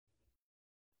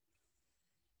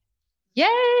Yay.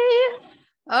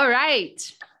 All right.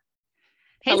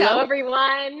 Hey, Hello, Zoe.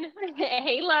 everyone.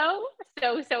 Halo.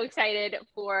 So excited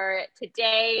for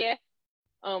today.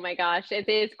 Oh my gosh, it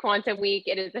is Quantum Week.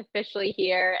 It is officially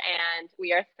here, and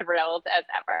we are thrilled as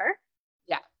ever.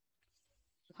 Yeah.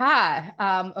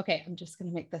 Hi. Okay. I'm just going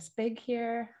to make this big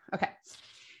here. Okay.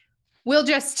 We'll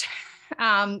just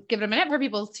give it a minute for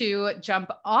people to jump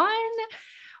on.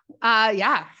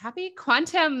 Yeah. Happy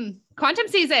quantum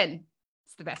season.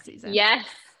 It's the best season. Yes,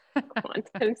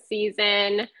 Quantum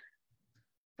season.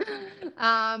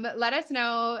 Let us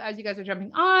know as you guys are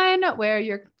jumping on where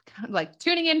you're like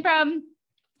tuning in from.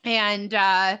 And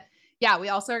yeah, we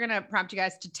also are going to prompt you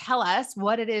guys to tell us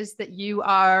what it is that you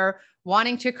are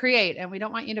wanting to create. And we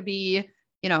don't want you to be,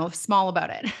 small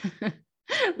about it.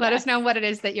 Let us know what it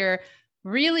is that you're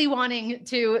really wanting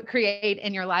to create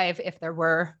in your life if there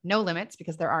were no limits,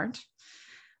 because there aren't.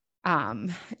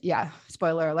 Yeah,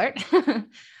 spoiler alert.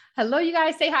 Hello, you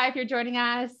guys. Say hi if you're joining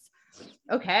us.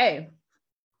 Okay.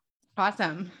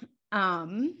 Awesome.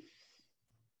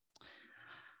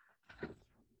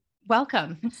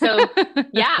 Welcome. So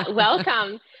yeah,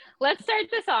 welcome. Let's start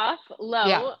this off.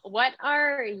 Lo, what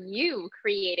are you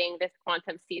creating this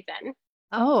quantum season?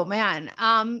 Oh man.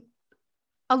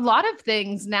 A lot of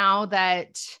things now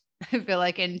that I feel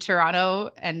like in Toronto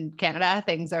and Canada,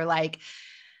 things are like,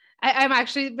 I'm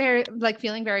actually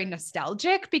feeling very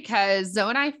nostalgic because Zoe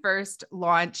and I first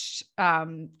launched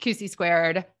QC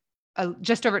Squared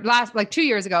just over 2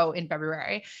 years ago in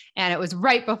February. And it was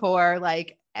right before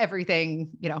everything,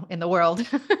 in the world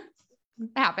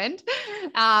happened.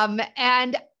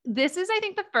 And this is, I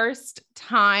think, the first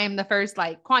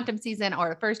quantum season or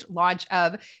the first launch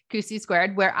of QC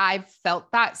Squared where I've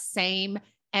felt that same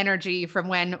energy from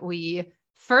when we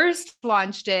first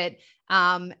launched it.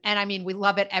 And I mean, we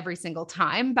love it every single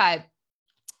time, but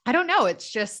I don't know. It's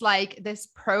just like this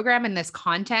program and this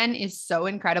content is so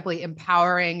incredibly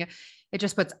empowering. It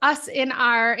just puts us in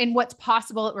what's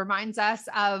possible. It reminds us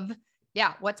of,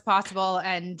 what's possible.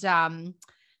 And,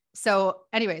 so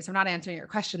anyways, I'm not answering your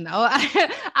question though.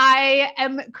 I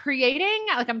am creating,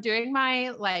 I'm doing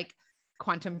my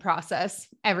quantum process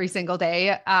every single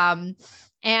day.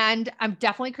 And I'm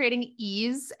definitely creating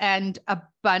ease and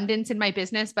abundance in my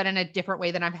business, but in a different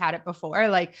way than I've had it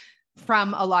before.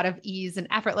 From a lot of ease and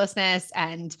effortlessness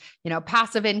and,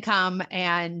 passive income.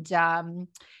 And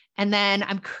then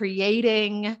I'm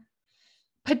creating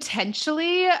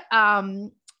potentially,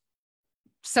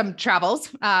 some travels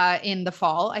in the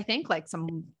fall, I think,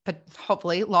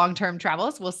 hopefully long-term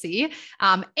travels. We'll see.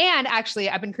 And actually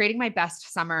I've been creating my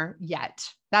best summer yet.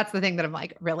 That's the thing that I'm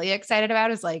really excited about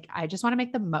is I just want to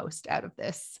make the most out of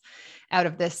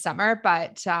this summer.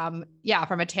 But from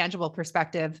a tangible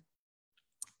perspective,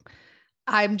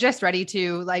 I'm just ready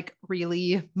to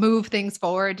really move things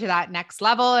forward to that next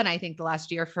level. And I think the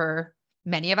last year for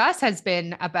many of us has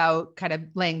been about kind of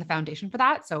laying the foundation for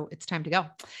that. So it's time to go.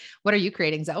 What are you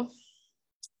creating, Zoe?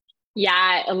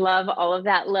 Yeah, I love all of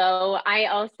that, Lo. I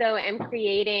also am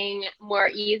creating more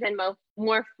ease and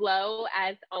more flow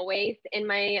as always in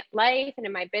my life and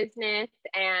in my business.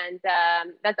 And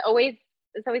it's always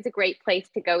a great place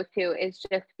to go to, is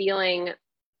just feeling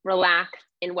relaxed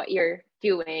in what you're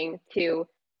doing to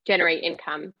generate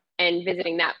income and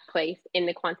visiting that place in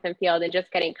the quantum field and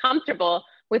just getting comfortable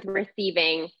with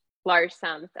receiving large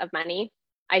sums of money.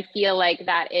 I feel like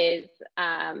that is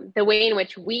the way in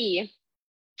which we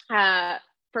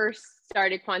first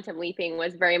started quantum leaping,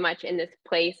 was very much in this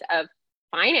place of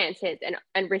finances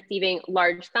and receiving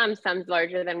large sums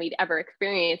larger than we'd ever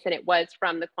experienced. And it was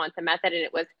from the quantum method, and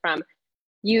it was from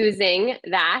using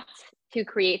that to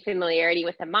create familiarity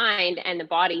with the mind and the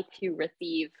body to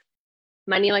receive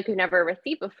money like we've never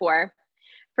received before.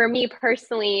 For me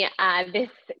personally, this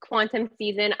quantum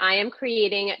season, I am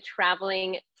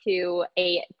traveling to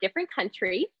a different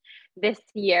country this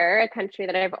year, a country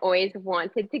that I've always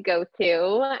wanted to go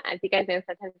to. As you guys know,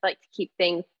 sometimes I like to keep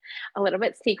things a little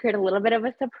bit secret, a little bit of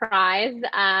a surprise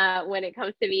when it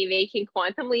comes to me making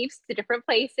quantum leaps to different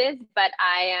places. But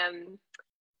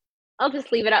I'll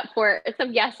just leave it up for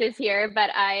some guesses here,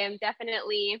 but I am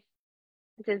definitely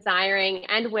desiring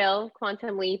and will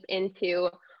quantum leap into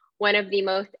one of the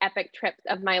most epic trips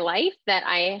of my life that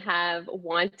I have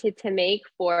wanted to make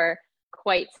for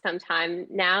quite some time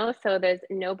now. So there's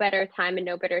no better time and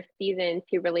no better season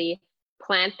to really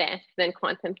plant this than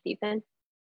quantum season.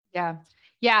 Yeah.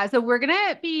 Yeah. So we're going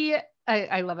to be,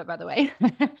 I love it, by the way.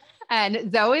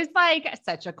 And Zoe is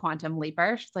such a quantum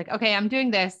leaper. She's like, okay, I'm doing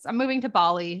this. I'm moving to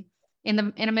Bali in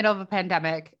the middle of a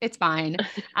pandemic. It's fine.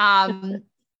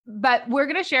 But we're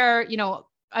going to share,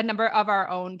 a number of our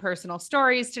own personal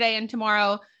stories today and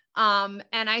tomorrow And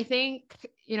I think,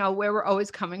 where we're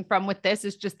always coming from with this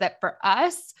is just that for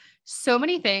us, so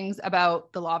many things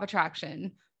about the law of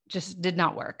attraction just does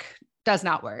not work.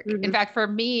 Mm-hmm. In fact, for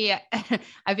me,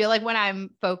 I feel like when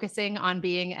I'm focusing on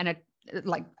being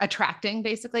like attracting,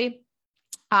 basically,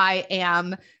 I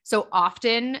am so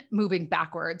often moving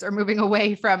backwards or moving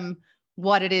away from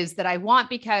what it is that I want,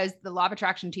 because the law of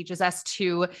attraction teaches us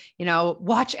to,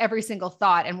 watch every single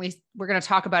thought. And we're going to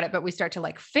talk about it, but we start to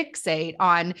like fixate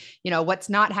on, what's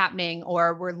not happening,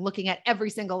 or we're looking at every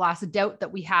single last doubt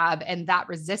that we have. And that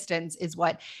resistance is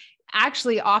what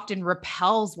actually often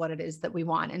repels what it is that we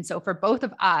want. And so for both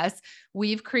of us,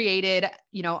 we've created,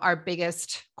 our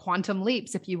biggest quantum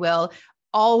leaps, if you will,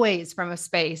 always from a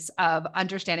space of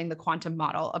understanding the quantum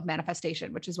model of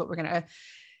manifestation, which is what we're going to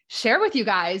share with you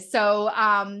guys. So,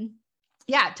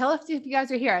 yeah, tell us if you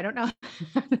guys are here. I don't know.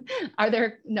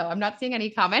 No, I'm not seeing any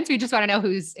comments. We just want to know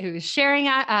who's sharing,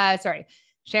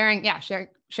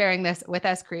 sharing this with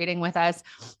us, creating with us.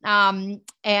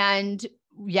 And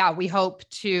yeah, we hope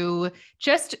to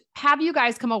just have you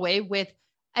guys come away with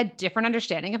a different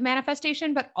understanding of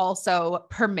manifestation, but also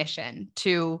permission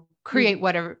to create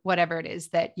whatever it is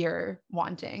that you're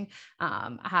wanting.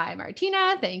 Hi,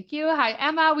 Martina. Thank you. Hi,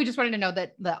 Emma. We just wanted to know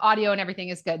that the audio and everything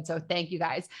is good. So thank you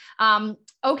guys.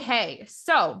 Okay.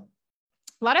 So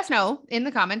let us know in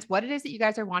the comments what it is that you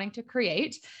guys are wanting to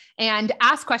create, and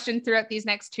ask questions throughout these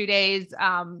next 2 days.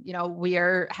 We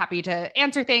are happy to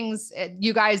answer things.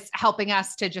 You guys helping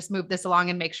us to just move this along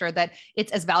and make sure that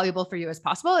it's as valuable for you as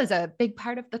possible is a big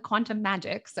part of the quantum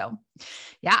magic. So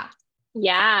yeah.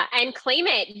 Yeah. And claim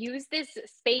it. Use this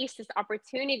space, this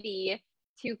opportunity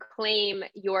to claim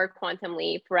your quantum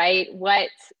leap, right? What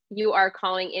you are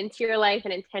calling into your life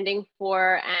and intending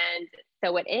for. And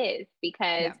so it is,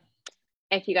 because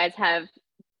if you guys have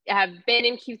been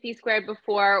in QC Squared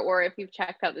before, or if you've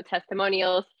checked out the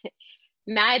testimonials,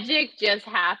 magic just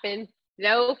happens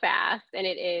so fast, and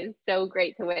it is so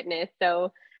great to witness.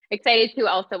 So excited to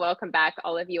also welcome back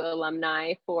all of you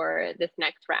alumni for this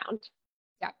next round.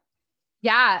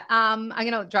 Yeah. I'm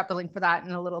going to drop the link for that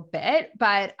in a little bit,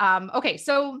 but, okay.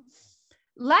 So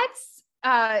let's,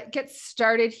 get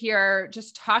started here,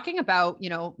 just talking about,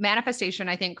 manifestation.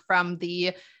 I think from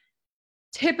the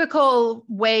typical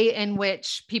way in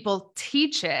which people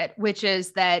teach it, which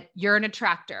is that you're an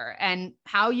attractor, and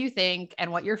how you think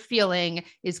and what you're feeling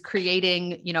is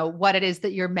creating, what it is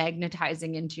that you're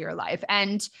magnetizing into your life.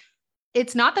 And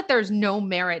it's not that there's no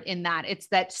merit in that. It's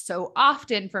that so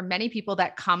often for many people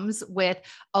that comes with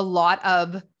a lot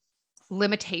of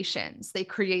limitations. They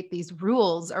create these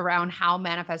rules around how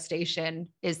manifestation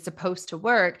is supposed to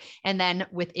work. And then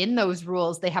within those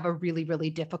rules, they have a really, really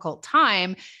difficult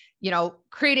time,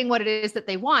 creating what it is that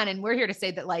they want. And we're here to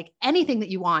say that like anything that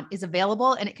you want is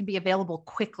available, and it can be available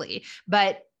quickly.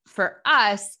 But for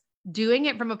us, doing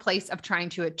it from a place of trying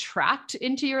to attract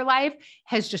into your life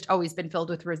has just always been filled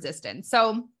with resistance.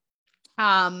 So,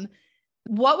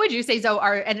 what would you say, Zoe,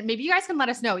 and maybe you guys can let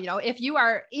us know, if you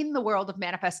are in the world of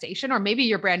manifestation, or maybe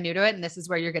you're brand new to it and this is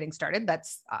where you're getting started,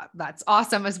 that's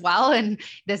awesome as well. And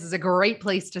this is a great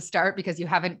place to start because you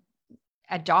haven't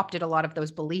adopted a lot of those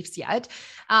beliefs yet.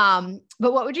 But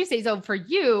what would you say, Zoe, for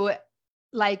you,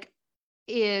 like,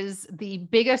 is the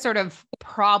biggest sort of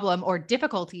problem or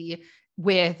difficulty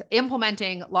with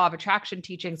implementing law of attraction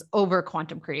teachings over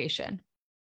quantum creation?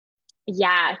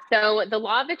 Yeah. So the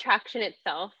law of attraction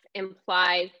itself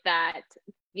implies that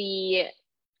the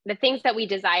things that we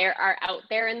desire are out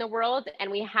there in the world,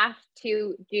 and we have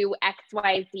to do X,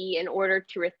 Y, Z in order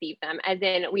to receive them. As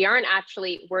in, we aren't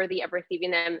actually worthy of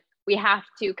receiving them. We have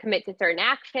to commit to certain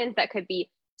actions. That could be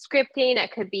scripting.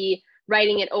 That could be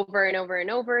writing it over and over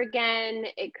and over again.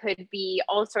 It could be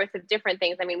all sorts of different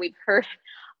things. I mean, we've heard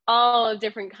all of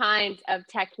different kinds of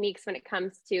techniques when it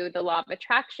comes to the law of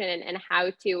attraction and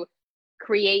how to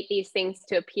create these things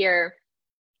to appear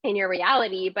in your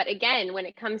reality. But again, when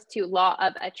it comes to law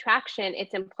of attraction,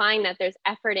 it's implying that there's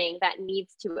efforting that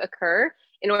needs to occur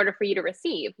in order for you to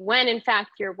receive, when in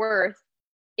fact your worth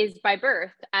is by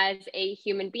birth as a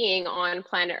human being on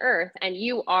planet Earth, and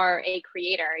you are a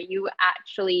creator. You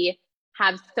actually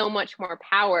have so much more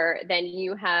power than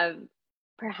you have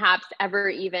perhaps ever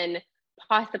even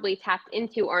possibly tapped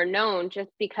into or known, just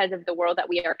because of the world that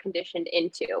we are conditioned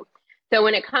into. So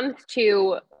when it comes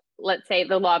to, let's say,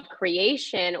 the law of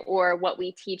creation, or what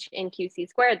we teach in QC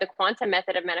Squared, the quantum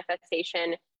method of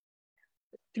manifestation,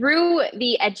 through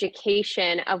the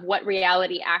education of what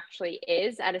reality actually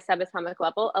is at a subatomic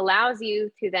level, allows you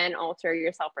to then alter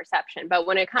your self-perception. But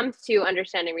when it comes to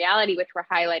understanding reality, which we're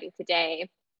highlighting today,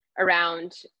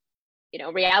 around,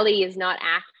 reality is not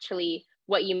actually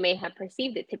what you may have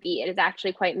perceived it to be. It is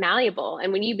actually quite malleable.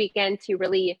 And when you begin to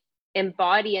really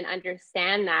embody and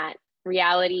understand that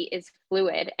reality is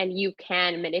fluid and you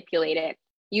can manipulate it,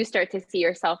 you start to see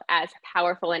yourself as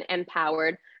powerful and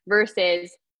empowered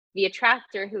versus the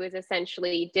attractor who is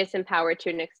essentially disempowered to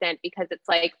an extent, because it's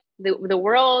like the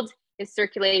world is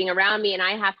circulating around me and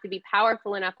I have to be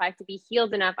powerful enough, I have to be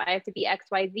healed enough, I have to be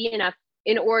XYZ enough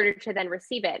in order to then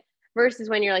receive it. Versus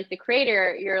when you're like the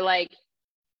creator, you're like,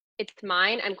 it's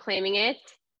mine, I'm claiming it,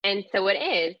 and so it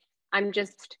is. I'm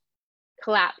just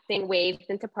collapsing waves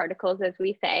into particles, as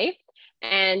we say,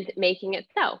 and making it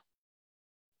so.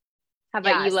 How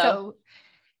about you, Lo? So,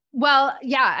 well,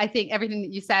 yeah, I think everything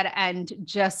that you said and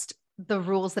just the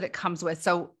rules that it comes with.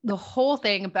 So the whole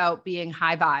thing about being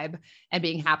high vibe and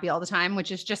being happy all the time,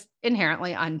 which is just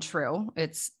inherently untrue.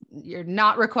 You're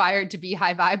not required to be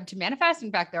high vibe to manifest.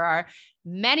 In fact, there are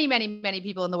many, many, many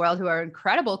people in the world who are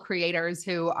incredible creators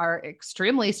who are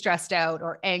extremely stressed out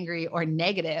or angry or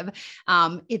negative.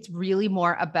 It's really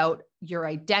more about your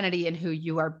identity and who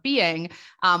you are being.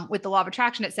 With the law of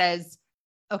attraction, it says,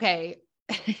 okay,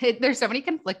 there's so many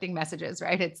conflicting messages,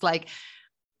 right? It's like,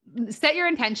 set your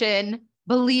intention,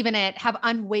 believe in it, have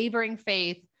unwavering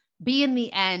faith, be in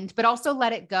the end, but also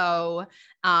let it go.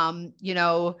 And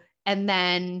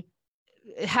then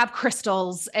have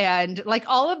crystals and like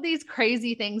all of these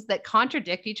crazy things that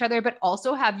contradict each other, but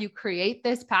also have you create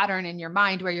this pattern in your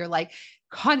mind where you're like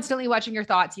constantly watching your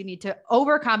thoughts. You need to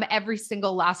overcome every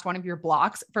single last one of your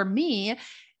blocks. For me,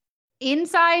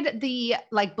 inside the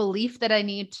like belief that I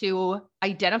need to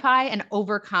identify and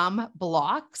overcome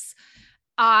blocks,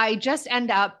 I just end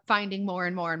up finding more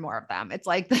and more and more of them. It's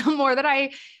like the more that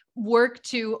I work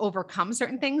to overcome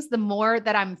certain things, the more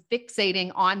that I'm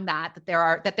fixating on that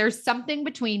there's something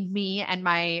between me and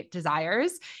my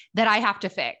desires that I have to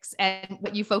fix. And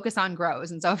what you focus on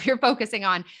grows. And so if you're focusing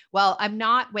on, well, I'm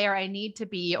not where I need to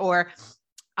be, or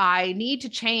I need to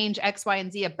change X, Y,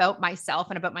 and Z about myself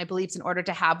and about my beliefs in order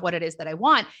to have what it is that I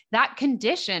want, that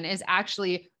condition is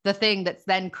actually the thing that's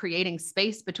then creating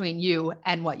space between you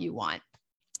and what you want.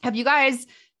 Have you guys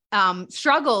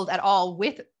struggled at all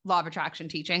with law of attraction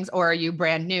teachings, or are you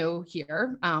brand new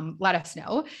here? Let us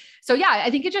know. So yeah, I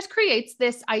think it just creates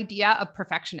this idea of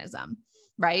perfectionism,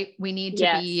 right? We need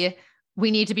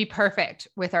to be perfect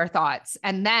with our thoughts.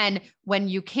 And then when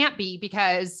you can't be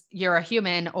because you're a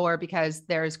human or because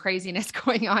there's craziness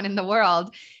going on in the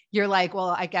world, you're like,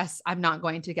 well, I guess I'm not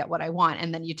going to get what I want.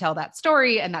 And then you tell that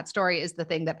story, and that story is the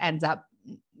thing that ends up,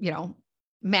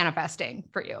 manifesting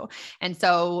for you. And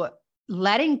so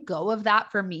letting go of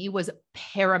that for me was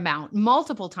paramount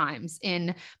multiple times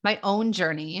in my own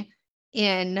journey,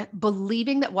 in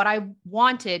believing that what I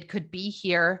wanted could be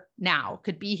here now,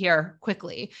 could be here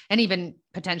quickly, and even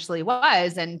potentially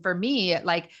was. And for me,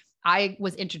 like I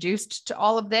was introduced to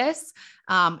all of this.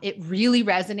 It really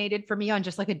resonated for me on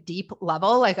just like a deep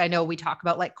level. Like I know we talk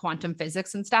about like quantum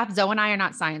physics and stuff. Zoe and I are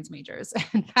not science majors.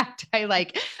 In fact, I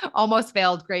like almost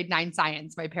failed grade 9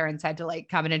 science. My parents had to like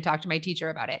come in and talk to my teacher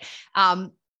about it.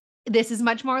 This is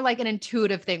much more like an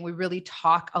intuitive thing. We really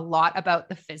talk a lot about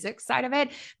the physics side of it,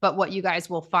 but what you guys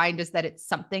will find is that it's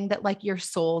something that like your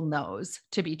soul knows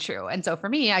to be true. And so for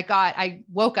me, I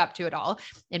woke up to it all.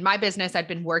 In my business, I'd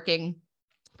been working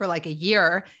for like a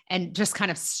year and just kind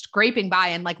of scraping by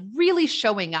and like really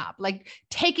showing up, like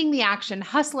taking the action,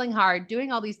 hustling hard,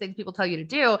 doing all these things people tell you to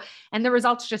do. And the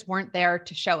results just weren't there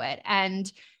to show it.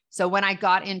 And so when I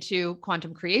got into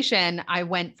quantum creation, I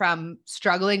went from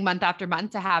struggling month after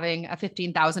month to having a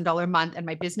 $15,000 month and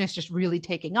my business just really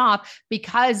taking off,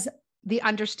 because the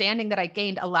understanding that I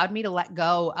gained allowed me to let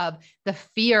go of the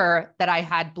fear that I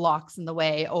had blocks in the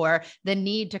way, or the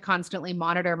need to constantly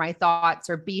monitor my thoughts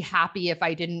or be happy if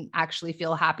I didn't actually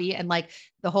feel happy. And like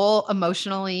the whole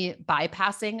emotionally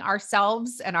bypassing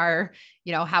ourselves and our,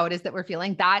 how it is that we're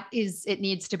feeling, it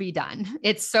needs to be done.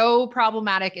 It's so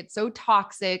problematic. It's so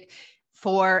toxic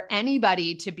for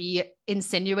anybody to be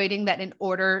insinuating that in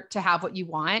order to have what you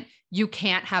want, you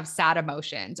can't have sad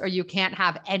emotions or you can't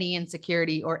have any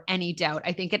insecurity or any doubt.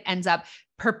 I think it ends up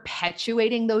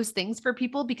perpetuating those things for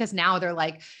people, because now they're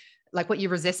like what you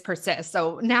resist persists.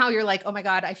 So now you're like, oh my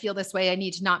God, I feel this way. I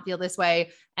need to not feel this way.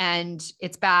 And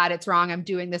it's bad. It's wrong. I'm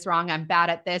doing this wrong. I'm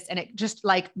bad at this. And it just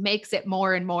like makes it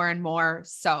more and more and more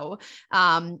so.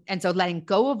 And so letting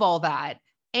go of all that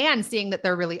and seeing that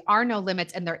there really are no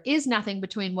limits and there is nothing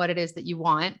between what it is that you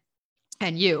want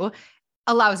and you,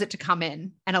 allows it to come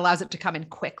in and allows it to come in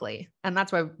quickly. And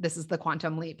that's why this is the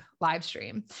Quantum Leap live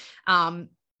stream.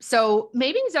 So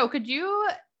maybe Zoe, could you,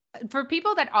 for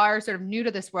people that are sort of new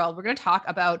to this world, we're going to talk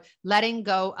about letting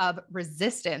go of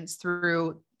resistance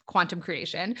through quantum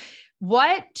creation.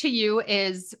 What to you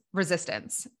is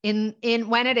resistance in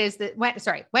when it is that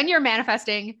when you're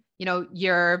manifesting,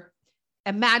 you're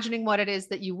imagining what it is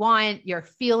that you want, you're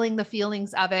feeling the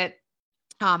feelings of it.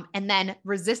 And then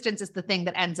resistance is the thing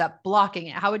that ends up blocking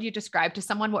it. How would you describe to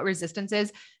someone what resistance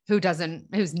is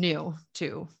who's new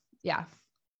to, yeah.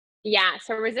 Yeah.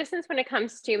 So resistance when it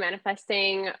comes to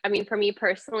manifesting, I mean, for me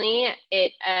personally,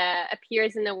 it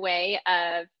appears in the way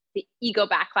of the ego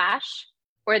backlash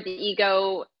or the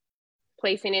ego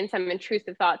placing in some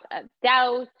intrusive thoughts of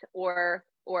doubt or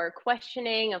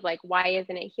questioning of like, why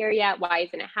isn't it here yet? Why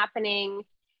isn't it happening?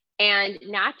 And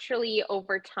naturally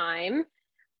over time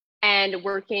and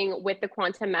working with the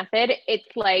quantum method,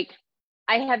 it's like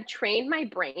I have trained my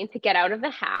brain to get out of the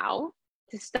how,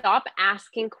 to stop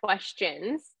asking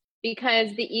questions,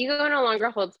 because the ego no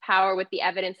longer holds power with the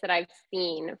evidence that I've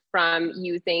seen from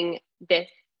using this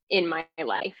in my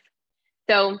life.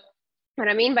 So what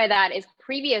I mean by that is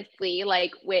previously,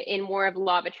 like in more of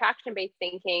law of attraction based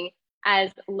thinking,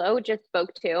 as Lo just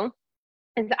spoke to,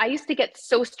 and I used to get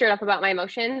so stirred up about my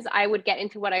emotions. I would get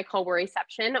into what I call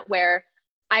worryception, where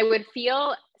I would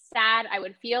feel sad, I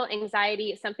would feel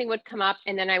anxiety, something would come up,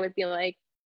 and then I would be like,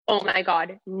 oh my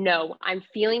God, no, I'm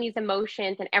feeling these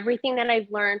emotions and everything that I've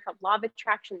learned from law of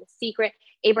attraction, The Secret,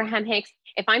 Abraham Hicks.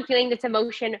 If I'm feeling this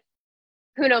emotion,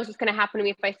 who knows what's going to happen to me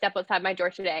if I step outside my door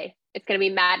today? It's going to be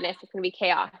madness. It's going to be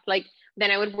chaos. Like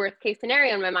then I would worst case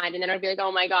scenario in my mind. And then I'd be like,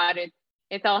 oh my God,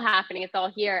 it's all happening. It's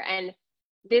all here. And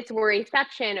this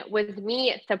worryception was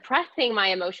me suppressing my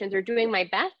emotions or doing my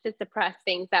best to suppress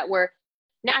things that were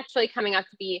naturally coming up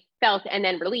to be felt and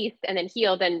then released and then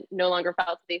healed and no longer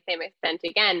felt to the same extent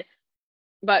again.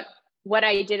 But what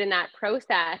I did in that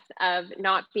process of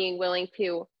not being willing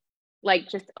to like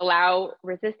just allow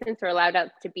resistance or allow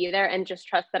doubts to be there and just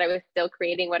trust that I was still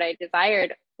creating what I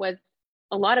desired was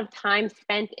a lot of time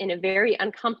spent in a very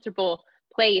uncomfortable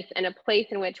place and a place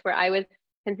in which where I was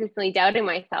consistently doubting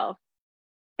myself.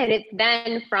 And it's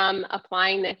then from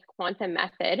applying this quantum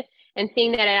method and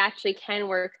seeing that it actually can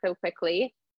work so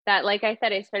quickly that, like I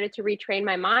said, I started to retrain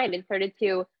my mind and started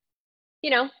to,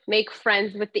 make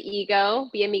friends with the ego,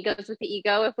 be amigos with the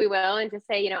ego, if we will, and just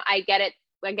say, I get it.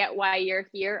 I get why you're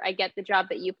here. I get the job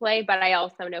that you play, but I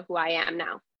also know who I am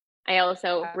now. I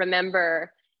also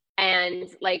remember. And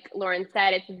like Lauren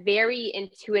said, it's very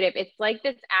intuitive. It's like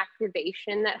this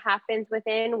activation that happens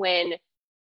within when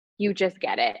you just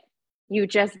get it. You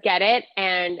just get it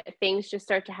and things just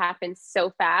start to happen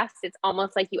so fast. It's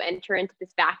almost like you enter into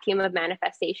this vacuum of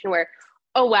manifestation where,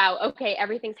 oh, wow, okay,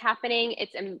 everything's happening.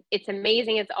 It's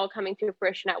amazing. It's all coming to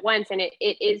fruition at once. And it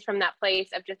is from that place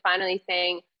of just finally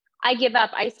saying, I give up,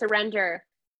 I surrender.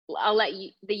 I'll let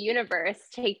the universe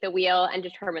take the wheel and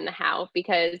determine the how,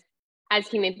 because as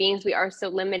human beings, we are so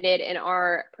limited in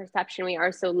our perception. We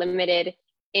are so limited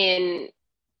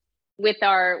with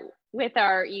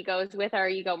our egos, with our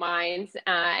ego minds,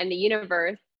 and the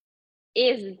universe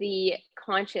is the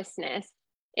consciousness,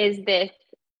 is this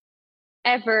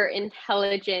ever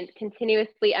intelligent,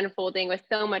 continuously unfolding with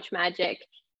so much magic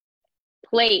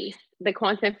place, the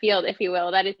quantum field, if you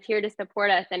will, that is here to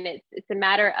support us. And it's a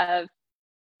matter of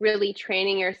really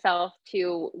training yourself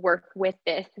to work with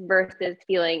this versus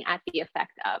feeling at the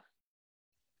effect of.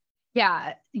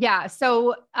 Yeah. Yeah.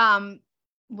 So,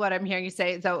 what I'm hearing you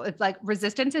say, so it's like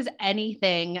resistance is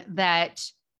anything that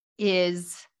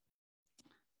is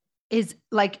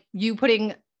like you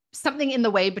putting something in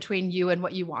the way between you and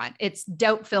what you want. It's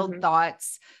doubt-filled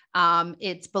thoughts.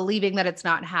 It's believing that it's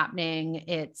not happening.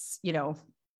 It's,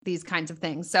 these kinds of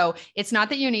things. So it's not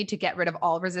that you need to get rid of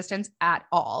all resistance at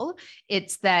all.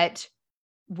 It's that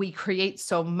we create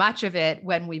so much of it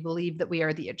when we believe that we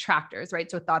are the attractors, right?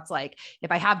 So thoughts like,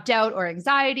 if I have doubt or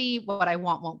anxiety, what I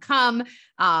want won't come.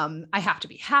 I have to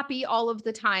be happy all of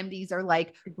the time. These are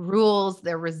like rules,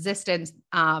 they're resistance.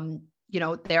 They're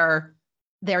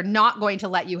not going to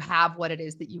let you have what it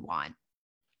is that you want.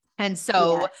 And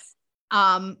so,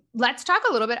 let's talk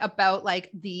a little bit about like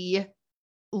the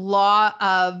law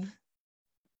of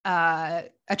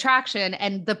attraction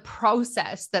and the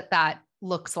process that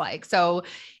looks like. So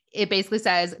it basically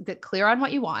says, get clear on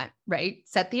what you want, right?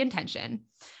 Set the intention,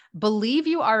 believe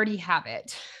you already have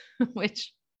it,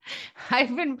 which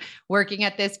I've been working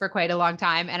at this for quite a long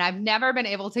time. And I've never been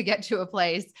able to get to a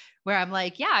place where I'm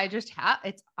like, yeah,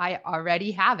 I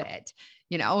already have it,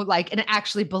 and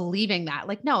actually believing that,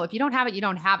 like, no, if you don't have it, you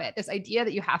don't have it. This idea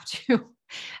that you have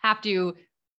to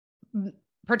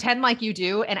pretend like you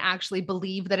do and actually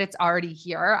believe that it's already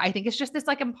here. I think it's just this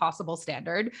like impossible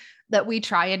standard that we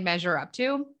try and measure up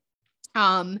to.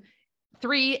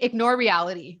 3, ignore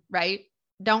reality, right?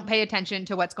 don't pay attention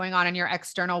to what's going on in your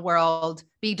external world,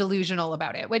 be delusional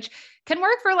about it, which can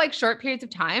work for like short periods of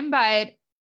time, but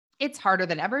it's harder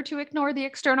than ever to ignore the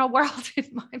external world in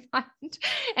my mind.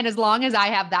 And as long as I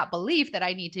have that belief that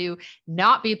I need to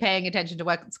not be paying attention to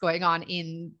what's going on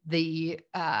in the,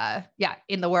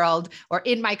 in the world or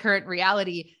in my current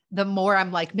reality, the more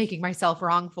I'm like making myself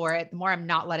wrong for it, the more I'm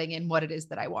not letting in what it is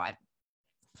that I want.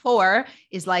 4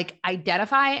 is like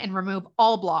identify and remove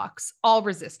all blocks, all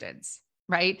resistance.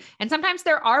 Right. And sometimes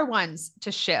there are ones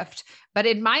to shift, but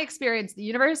in my experience, the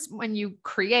universe, when you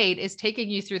create, is taking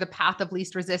you through the path of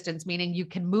least resistance, meaning you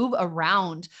can move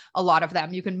around a lot of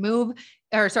them. You can you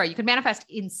can manifest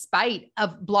in spite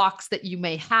of blocks that you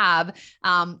may have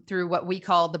through what we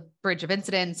call the bridge of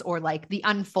incidents, or like the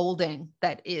unfolding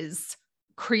that is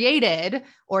created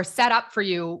or set up for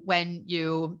you when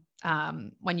you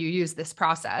use this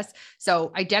process.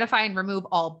 So identify and remove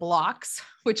all blocks,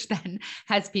 which then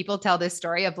has people tell this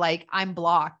story of like, I'm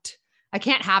blocked. I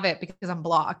can't have it because I'm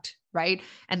blocked. Right.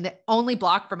 And the only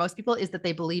block for most people is that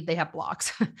they believe they have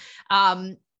blocks.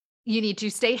 You need to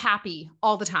stay happy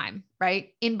all the time, right?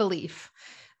 In belief.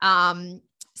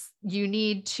 You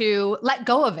need to let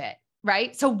go of it.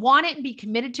 Right. So want it and be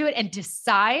committed to it and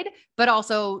decide, but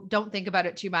also don't think about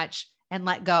it too much and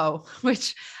let go,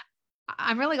 which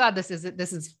I'm really glad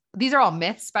these are all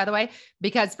myths, by the way,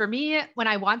 because for me, when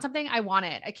I want something, I want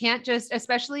it. I can't just,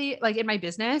 especially like in my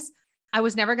business, I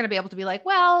was never going to be able to be like,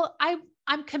 well,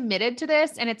 I'm committed to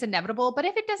this and it's inevitable, but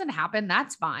if it doesn't happen,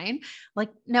 that's fine. Like,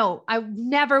 no, I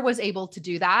never was able to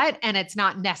do that. And it's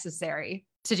not necessary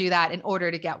to do that in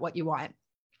order to get what you want.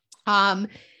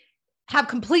 Have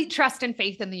complete trust and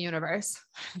faith in the universe.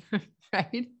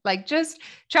 Right? Like just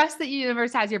trust that the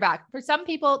universe has your back. For some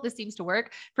people, this seems to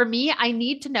work. For me, I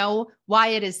need to know why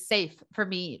it is safe for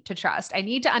me to trust. I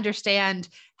need to understand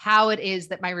how it is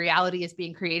that my reality is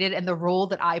being created and the role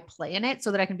that I play in it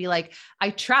so that I can be like,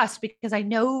 I trust because I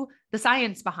know the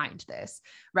science behind this.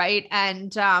 Right.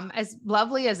 And as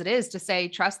lovely as it is to say,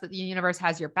 trust that the universe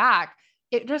has your back,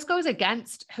 it just goes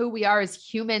against who we are as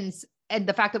humans. And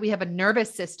the fact that we have a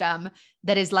nervous system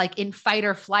that is like in fight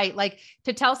or flight, like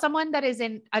to tell someone that is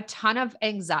in a ton of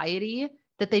anxiety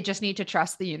that they just need to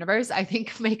trust the universe, I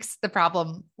think makes the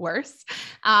problem worse.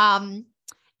 And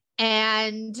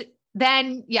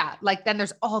then, then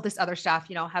there's all this other stuff,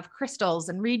 have crystals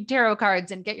and read tarot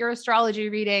cards and get your astrology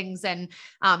readings and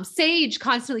sage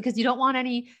constantly because you don't want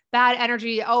any bad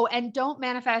energy. Oh, and don't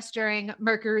manifest during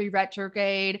Mercury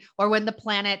retrograde or when the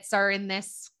planets are in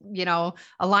this,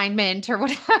 alignment or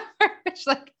whatever. It's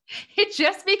like, it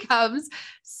just becomes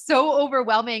so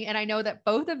overwhelming. And I know that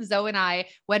both of Zoe and I,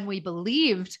 when we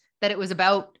believed that it was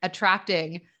about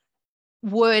attracting,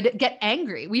 would get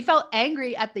angry. We felt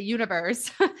angry at the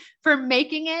universe for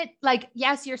making it like,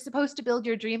 yes, you're supposed to build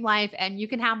your dream life and you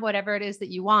can have whatever it is that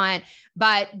you want,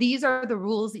 but these are the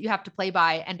rules that you have to play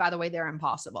by. And by the way, they're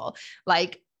impossible.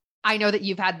 Like, I know that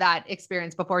you've had that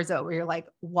experience before, Zoe, where you're like,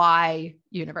 why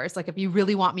universe? Like, if you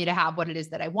really want me to have what it is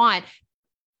that I want,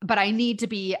 but I need to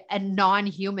be a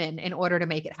non-human in order to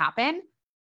make it happen.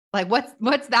 Like,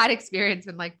 what's that experience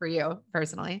been like for you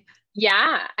personally?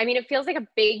 Yeah. I mean, it feels like a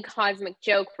big cosmic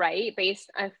joke, right? Based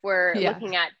if we're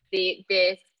looking at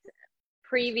this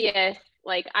previous,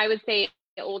 like I would say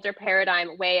older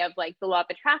paradigm way of like the law of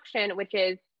attraction, which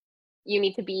is you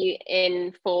need to be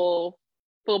in full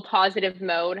positive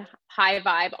mode, high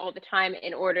vibe all the time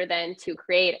in order then to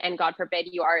create. And God forbid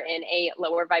you are in a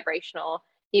lower vibrational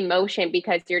emotion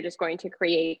because you're just going to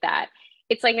create that.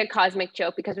 It's like a cosmic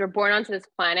joke because we're born onto this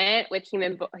planet with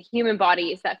human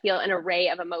bodies that feel an array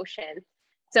of emotions.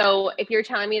 So if you're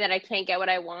telling me that I can't get what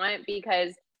I want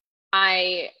because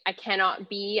I cannot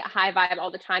be high vibe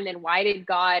all the time, then why did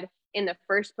God in the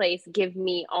first place give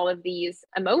me all of these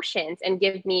emotions and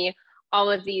give me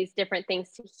all of these different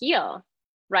things to heal?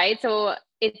 Right. So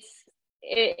it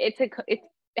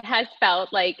has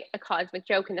felt like a cosmic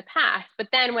joke in the past. But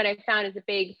then what I found is a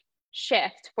big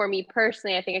shift for me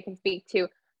personally, I think I can speak to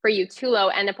for you too, Lo,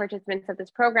 and the participants of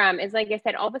this program, is like I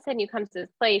said, all of a sudden you come to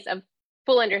this place of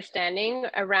full understanding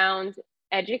around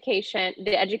education,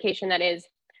 the education that is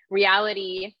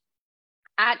reality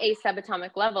at a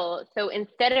subatomic level. So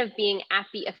instead of being at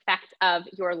the effect of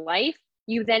your life,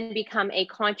 you then become a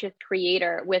conscious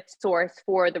creator with source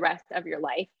for the rest of your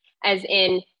life, as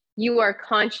in you are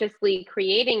consciously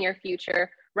creating your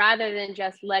future rather than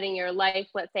just letting your life,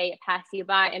 let's say, pass you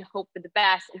by and hope for the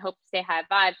best and hope to stay high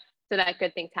vibe so that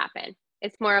good things happen.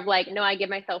 It's more of like, no, I give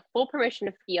myself full permission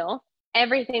to feel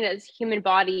everything that this human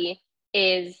body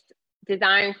is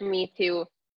designed for me to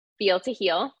feel, to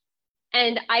heal.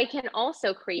 And I can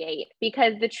also create,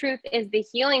 because the truth is the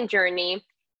healing journey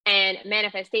and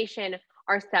manifestation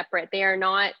are separate. They are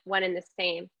not one and the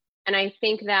same. And I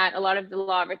think that a lot of the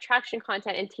law of attraction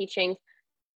content and teachings,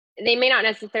 they may not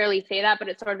necessarily say that, but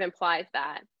it sort of implies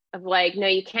that, of like, no,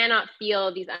 you cannot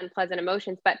feel these unpleasant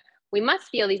emotions, but we must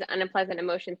feel these unpleasant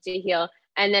emotions to heal.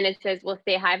 And then it says, well,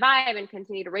 stay high vibe and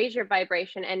continue to raise your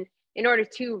vibration. And in order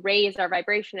to raise our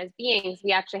vibration as beings,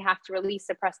 we actually have to release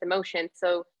suppressed emotions.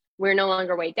 So we're no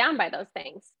longer weighed down by those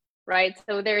things, right?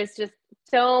 So there's just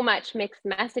so much mixed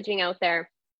messaging out there.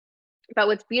 But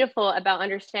what's beautiful about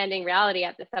understanding reality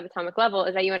at the subatomic level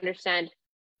is that you understand,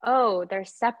 oh, they're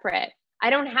separate. I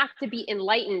don't have to be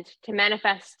enlightened to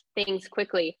manifest things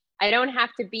quickly. I don't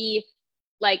have to be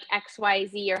like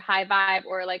XYZ or high vibe,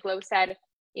 or like Lo said,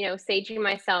 saging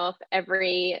myself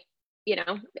every,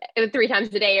 3 times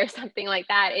a day or something like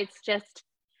that. It's just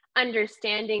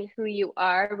understanding who you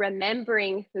are,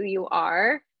 remembering who you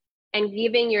are, and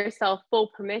giving yourself full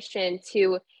permission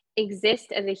to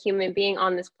exist as a human being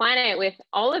on this planet with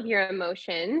all of your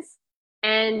emotions.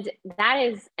 And that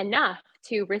is enough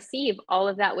to receive all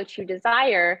of that which you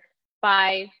desire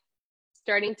by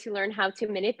starting to learn how to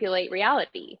manipulate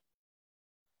reality.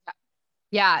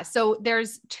 Yeah. So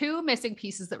there's 2 missing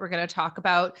pieces that we're going to talk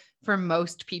about for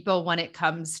most people when it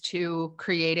comes to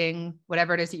creating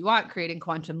whatever it is that you want, creating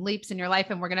quantum leaps in your life.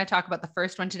 And we're going to talk about the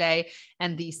first one today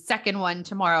and the second one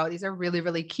tomorrow. These are really,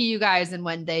 really key, you guys. And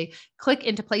when they click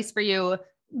into place for you,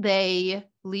 they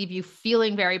leave you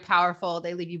feeling very powerful.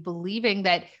 They leave you believing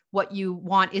that what you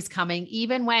want is coming,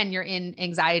 even when you're in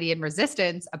anxiety and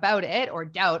resistance about it or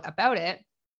doubt about it.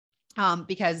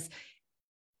 Because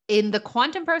in the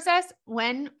quantum process,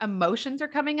 when emotions are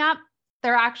coming up,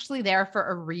 they're actually there for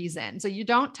a reason. So you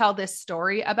don't tell this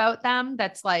story about them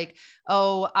that's like,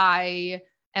 oh, I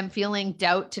am feeling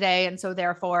doubt today, and so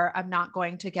therefore I'm not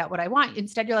going to get what I want.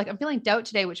 Instead, you're like, I'm feeling doubt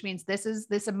today, which means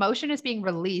this emotion is being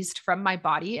released from my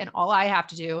body, and all I have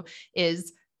to do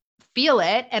is feel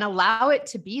it and allow it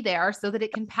to be there so that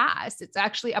it can pass. It's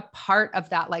actually a part of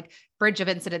that like bridge of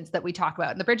incidents that we talk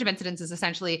about. And the bridge of incidents is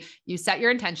essentially you set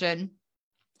your intention,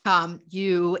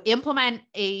 you implement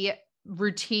a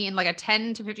routine, like a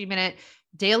 10 to 15 minute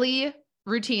daily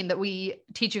routine that we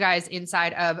teach you guys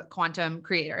inside of Quantum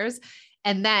Creators.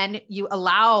 And then you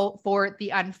allow for the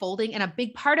unfolding. And a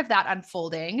big part of that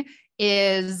unfolding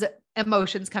is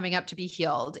emotions coming up to be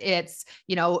healed. It's,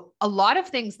 a lot of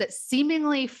things that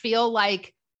seemingly feel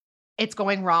like it's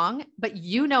going wrong, but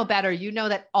better. You know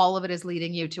that all of it is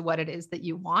leading you to what it is that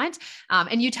you want.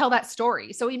 And you tell that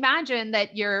story. So imagine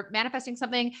that you're manifesting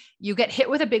something, you get hit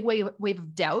with a big wave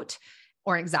of doubt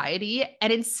or anxiety.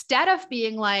 And instead of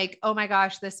being like, oh my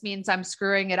gosh, this means I'm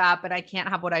screwing it up and I can't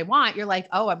have what I want, you're like,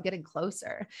 oh, I'm getting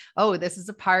closer. Oh, this is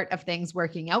a part of things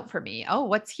working out for me. Oh,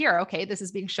 what's here? Okay, this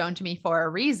is being shown to me for a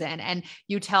reason. And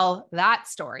you tell that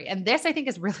story. And this, I think,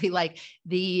 is really like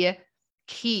the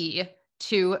key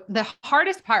to the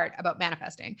hardest part about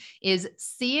manifesting is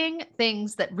seeing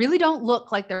things that really don't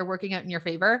look like they're working out in your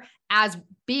favor as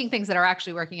being things that are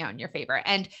actually working out in your favor,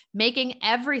 and making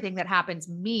everything that happens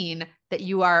mean that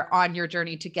you are on your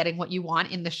journey to getting what you want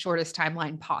in the shortest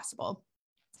timeline possible.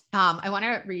 I want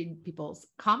to read people's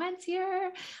comments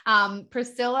here.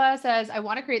 Priscilla says, I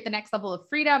want to create the next level of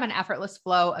freedom and effortless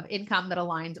flow of income that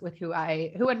aligns with who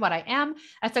and what I am,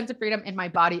 a sense of freedom in my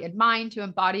body and mind to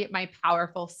embody my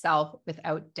powerful self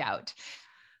without doubt.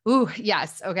 Ooh,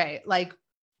 yes. Okay. Like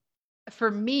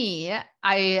for me,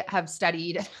 I have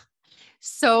studied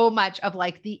so much of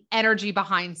like the energy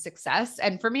behind success.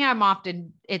 And for me,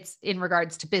 it's in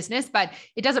regards to business, but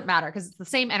it doesn't matter because it's the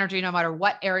same energy, no matter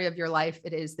what area of your life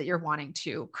it is that you're wanting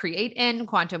to create in.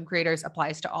 Quantum Creators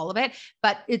applies to all of it,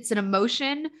 but it's an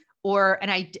emotion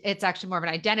it's actually more of an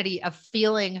identity of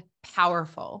feeling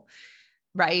powerful,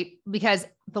 right? Because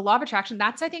the law of attraction,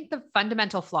 that's, I think, the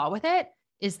fundamental flaw with it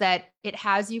is that it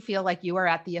has you feel like you are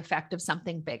at the effect of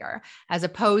something bigger, as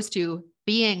opposed to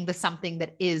being the something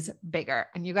that is bigger.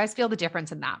 And you guys feel the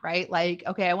difference in that, right? Like,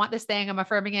 okay, I want this thing. I'm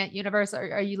affirming it. Universe,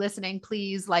 are you listening?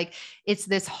 Please. Like, it's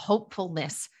this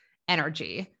hopefulness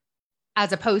energy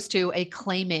as opposed to a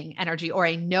claiming energy or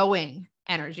a knowing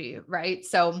energy, right?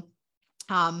 So,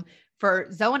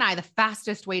 for Zoe and I, the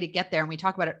fastest way to get there, and we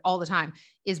talk about it all the time,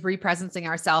 is represencing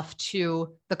ourselves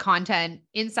to the content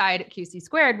inside QC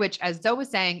squared, which, as Zoe was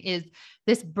saying, is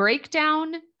this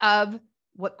breakdown of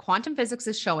what quantum physics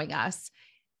is showing us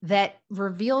that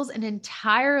reveals an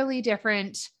entirely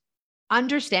different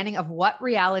understanding of what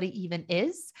reality even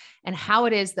is and how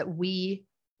it is that we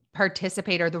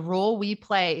participate, or the role we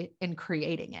play in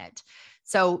creating it.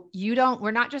 So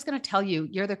we're not just going to tell you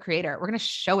you're the creator. We're going to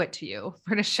show it to you.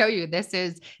 We're going to show you this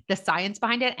is the science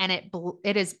behind it. And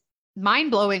it is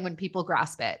mind blowing when people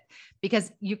grasp it,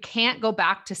 because you can't go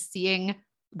back to seeing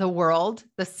the world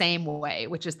the same way,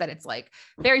 which is that it's like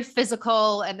very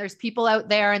physical and there's people out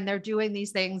there and they're doing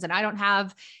these things and I don't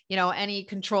have, any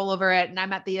control over it. And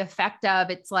I'm at the effect of,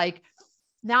 it's like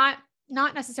not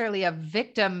necessarily a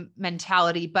victim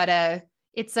mentality, but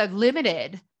it's a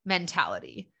limited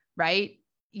mentality, right?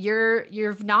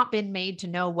 You've not been made to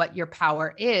know what your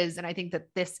power is. And I think that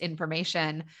this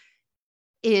information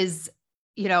is,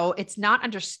 it's not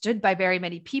understood by very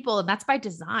many people, and that's by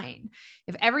design.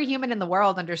 If every human in the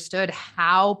world understood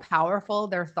how powerful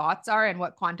their thoughts are and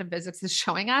what quantum physics is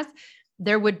showing us,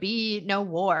 there would be no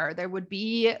war. There would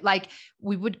be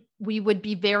we would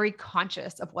be very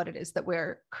conscious of what it is that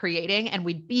we're creating, and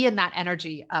we'd be in that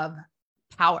energy of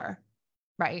power,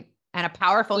 right? And a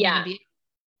powerful human being.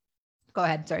 Go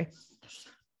ahead. Sorry.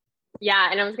 Yeah.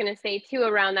 And I was going to say too,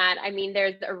 around that, I mean,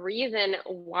 there's a reason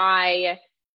why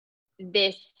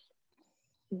this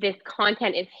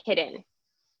content is hidden,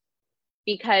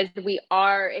 because we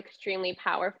are extremely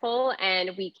powerful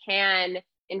and we can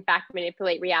in fact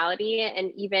manipulate reality.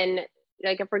 And even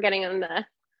like if we're getting on the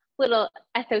little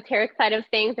esoteric side of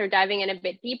things or diving in a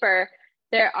bit deeper,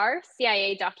 there are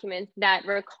CIA documents that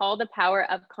recall the power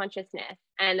of consciousness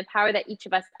and the power that each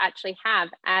of us actually have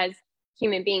as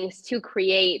human beings to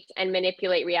create and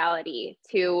manipulate reality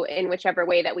to in whichever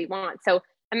way that we want. So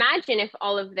imagine if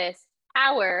all of this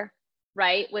power,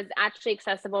 right, was actually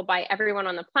accessible by everyone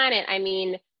on the planet. I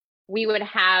mean, we would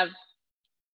have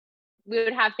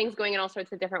things going in all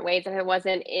sorts of different ways if it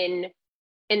wasn't in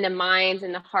the minds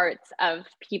and the hearts of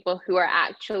people who are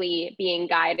actually being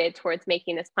guided towards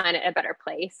making this planet a better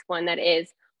place, one that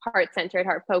is heart-centered,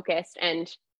 heart-focused,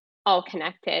 and all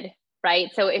connected, right?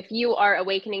 So if you are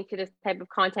awakening to this type of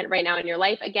content right now in your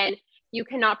life, again, you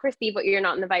cannot perceive what you're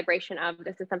not in the vibration of.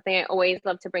 This is something I always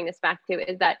love to bring this back to,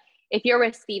 is that if you're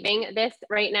receiving this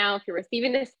right now, if you're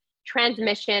receiving this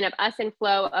transmission of us in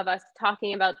flow, of us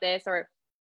talking about this, or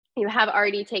you have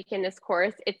already taken this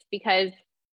course, it's because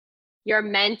you're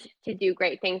meant to do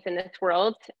great things in this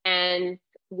world. And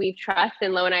we trust,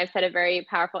 and Lo and I have set a very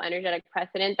powerful energetic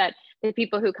precedent that the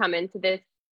people who come into this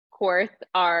course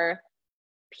are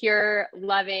pure,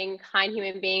 loving, kind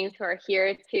human beings who are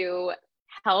here to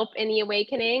help in the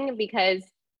awakening. Because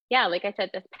yeah, like I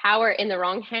said, this power in the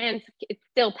wrong hands, it's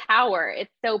still power.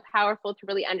 It's so powerful to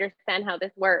really understand how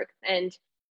this works. And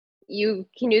you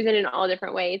can use it in all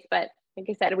different ways. But like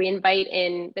I said, we invite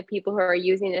in the people who are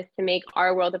using this to make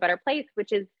our world a better place,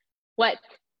 which is what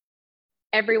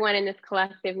everyone in this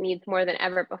collective needs more than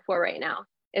ever before right now,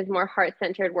 is more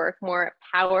heart-centered work, more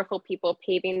powerful people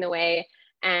paving the way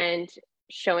and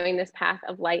showing this path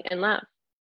of light and love.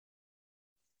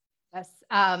 Yes.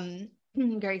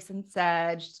 Grayson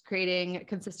said, just creating a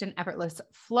consistent, effortless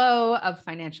flow of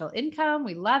financial income.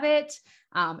 We love it.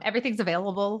 Everything's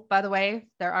available, by the way.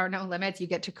 There are no limits. You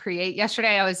get to create.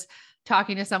 Yesterday, I was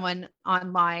talking to someone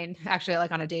online, actually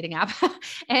like on a dating app,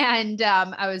 and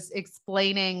I was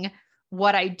explaining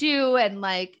what I do and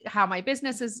like how my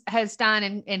business has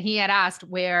done. And he had asked,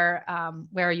 where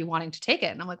are you wanting to take it?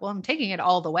 And I'm like, well, I'm taking it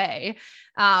all the way.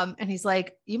 And he's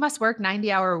like, you must work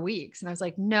 90-hour weeks. And I was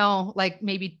like, no, like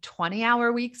maybe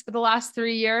 20-hour weeks for the last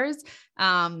 3 years.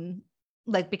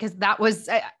 Because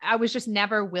I was just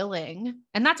never willing.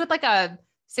 And that's with like a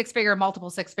multiple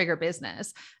six-figure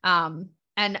business.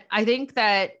 And I think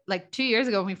that like 2 years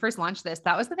ago, when we first launched this,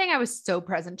 that was the thing I was so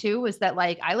present to, was that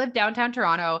like, I live downtown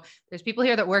Toronto. There's people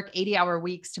here that work 80-hour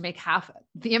weeks to make half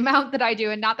the amount that I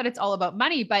do. And not that it's all about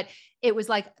money, but it was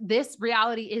like, this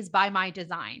reality is by my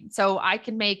design. So I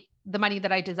can make the money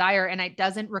that I desire, and it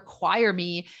doesn't require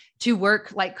me to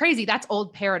work like crazy. That's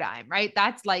old paradigm, right?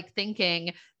 That's like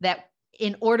thinking that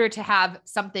in order to have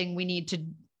something, we need to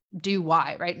do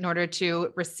Y, right? In order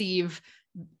to receive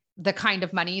the kind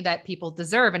of money that people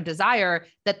deserve and desire,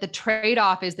 that the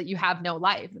trade-off is that you have no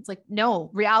life. It's like,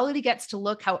 no, reality gets to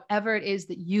look however it is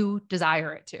that you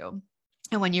desire it to.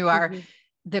 And when you are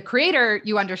the creator,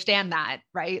 you understand that,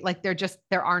 right? Like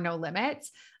there are no limits.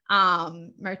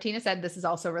 Martina said, this is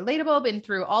also relatable, been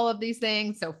through all of these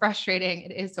things. So frustrating.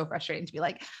 It is so frustrating to be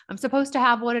like, I'm supposed to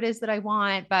have what it is that I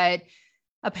want, but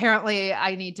apparently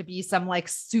I need to be some like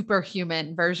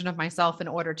superhuman version of myself in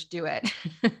order to do it.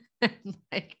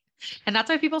 And that's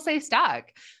why people say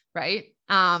stuck, right?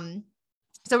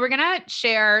 So we're going to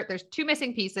share, there's 2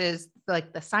 missing pieces,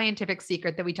 like the scientific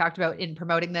secret that we talked about in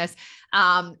promoting this.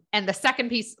 And the second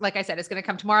piece, like I said, is going to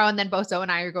come tomorrow. And then both Zoe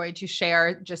and I are going to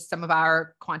share just some of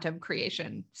our quantum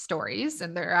creation stories.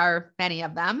 And there are many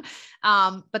of them.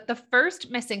 But the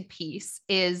first missing piece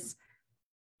is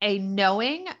a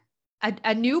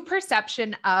new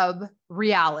perception of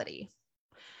reality.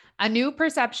 a new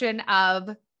perception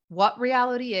of what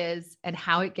reality is and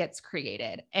how it gets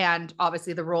created. And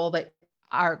obviously the role that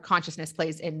our consciousness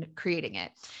plays in creating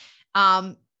it.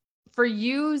 For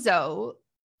you, Zoe,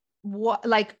 what,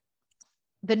 like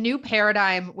the new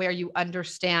paradigm where you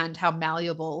understand how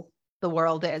malleable the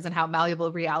world is and how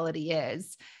malleable reality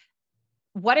is,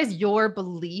 what is your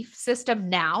belief system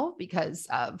now, because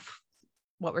of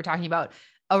what we're talking about,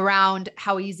 around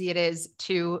how easy it is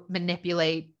to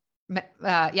manipulate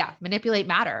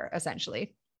matter,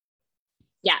 essentially?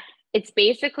 Yeah, it's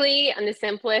basically, on the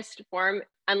simplest form,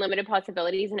 unlimited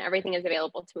possibilities and everything is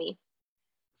available to me,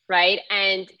 right?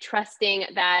 And trusting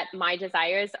that my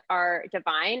desires are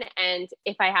divine. And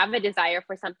if I have a desire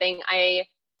for something, I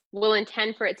will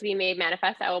intend for it to be made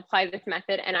manifest. I will apply this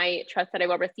method and I trust that I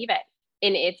will receive it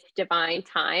in its divine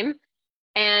time.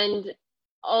 And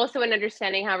also in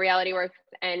understanding how reality works,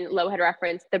 and Lo had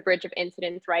referenced the bridge of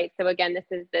incidents, right? So again, this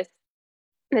is this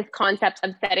concept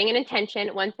of setting an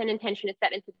intention. Once an intention is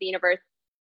set into the universe,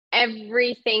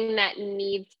 everything that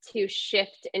needs to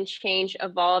shift and change,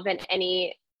 evolve in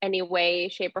any way,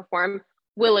 shape, or form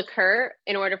will occur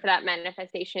in order for that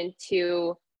manifestation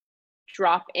to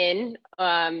drop in,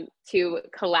 to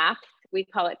collapse. We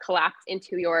call it collapse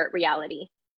into your reality,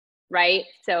 right?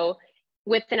 So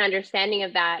with an understanding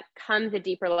of that comes a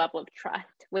deeper level of trust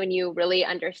when you really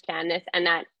understand this, and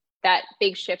that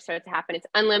big shift starts to happen. It's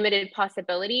unlimited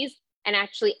possibilities, and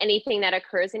actually anything that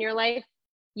occurs in your life,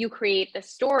 you create the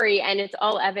story, and it's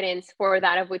all evidence for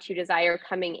that of which you desire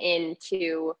coming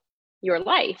into your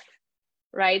life,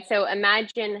 right? So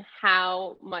imagine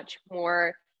how much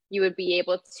more you would be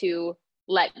able to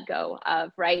let go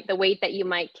of, right? The weight that you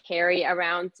might carry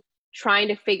around trying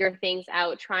to figure things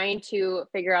out, trying to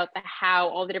figure out the how,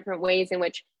 all the different ways in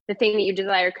which the thing that you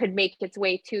desire could make its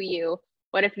way to you.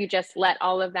 What if you just let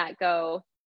all of that go?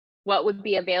 What would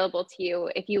be available to you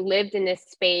if you lived in this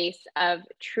space of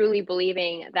truly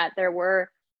believing that there were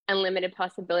unlimited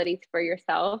possibilities for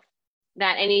yourself,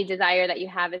 that any desire that you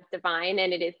have is divine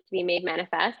and it is to be made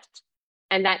manifest,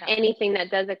 and that anything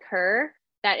that does occur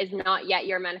that is not yet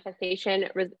your manifestation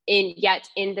in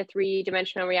the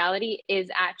three-dimensional reality is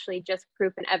actually just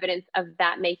proof and evidence of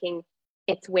that making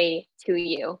its way to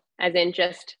you, as in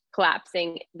just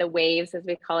collapsing the waves, as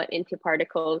we call it, into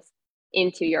particles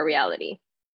into your reality.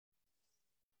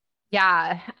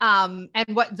 Yeah. And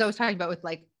what Zoe's talking about with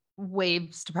like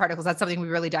waves to particles, that's something we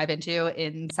really dive into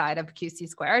inside of QC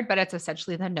squared, but it's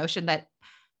essentially the notion that,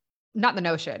 not the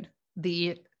notion,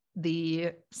 the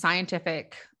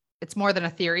scientific, it's more than a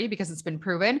theory because it's been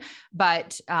proven,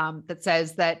 but that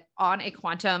says that on a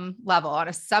quantum level, on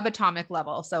a subatomic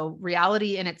level, so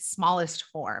reality in its smallest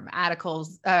form,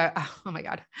 atoms and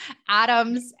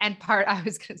atoms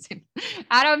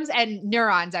and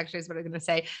neurons, actually is what I'm going to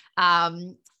say.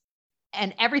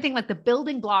 And everything, like the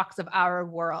building blocks of our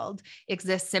world,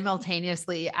 exist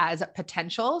simultaneously as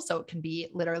potential. So it can be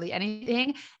literally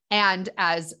anything, and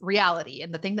as reality.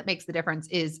 And the thing that makes the difference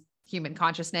is human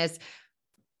consciousness.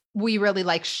 We really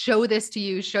like show this to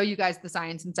you, show you guys the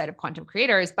science inside of quantum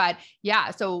creators. But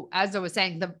yeah, so as I was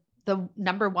saying, the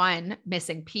number one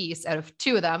missing piece out of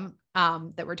two of them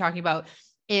that we're talking about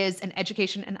is an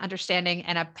education and understanding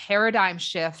and a paradigm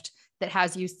shift that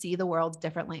has you see the world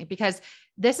differently. Because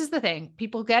this is the thing,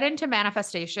 people get into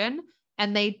manifestation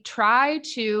and they try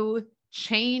to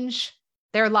change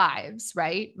their lives,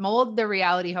 right? Mold their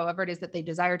reality, however it is that they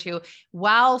desire to,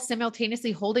 while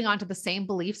simultaneously holding on to the same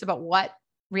beliefs about what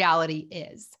reality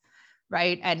is,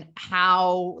 right? And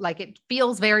how, like, it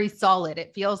feels very solid.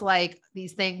 It feels like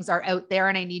these things are out there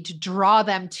and I need to draw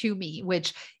them to me,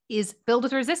 which is filled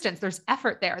with resistance. There's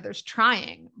effort there. There's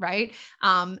trying, right?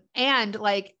 And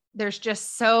like, there's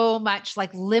just so much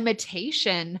like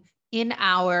limitation in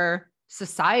our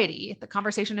society. The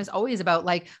conversation is always about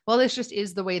like, well, this just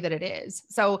is the way that it is.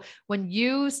 So when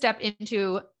you step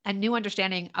into a new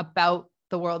understanding about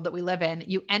the world that we live in,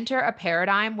 you enter a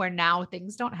paradigm where now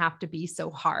things don't have to be so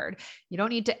hard. You don't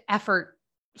need to effort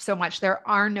so much. There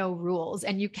are no rules,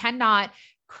 and you cannot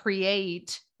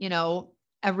create,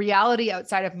 a reality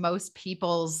outside of most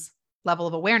people's level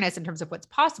of awareness in terms of what's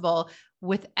possible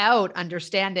without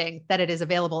understanding that it is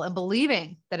available and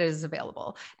believing that it is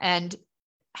available. And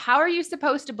how are you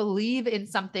supposed to believe in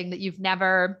something that you've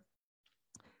never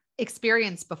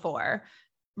experienced before?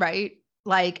 Right?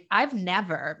 Like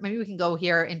maybe we can go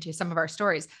here into some of our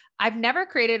stories. I've never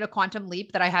created a quantum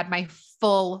leap that I had my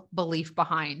full belief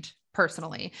behind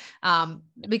personally.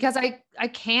 Because I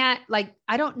can't, like,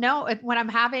 I don't know if when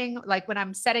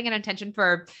I'm setting an intention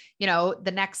for,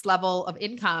 the next level of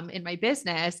income in my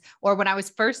business, or when I was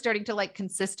first starting to like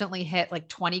consistently hit like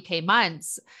 20K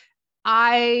months,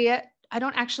 I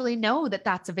don't actually know that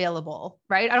that's available.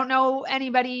 Right. I don't know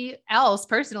anybody else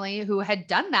personally who had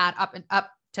done that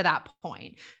up to that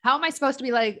point. How am I supposed to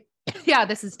be like, yeah,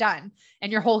 this is done.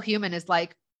 And your whole human is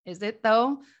like, is it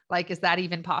though? Like, is that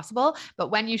even possible?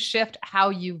 But when you shift how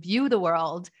you view the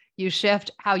world, you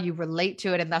shift how you relate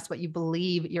to it. And that's what you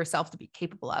believe yourself to be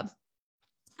capable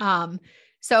of.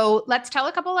 So let's tell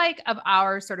a couple like of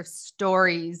our sort of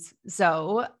stories,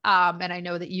 Zoe. And I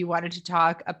know that you wanted to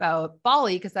talk about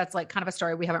Bali because that's like kind of a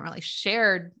story we haven't really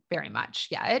shared very much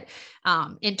yet.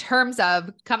 In terms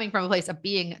of coming from a place of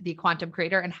being the quantum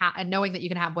creator and knowing that you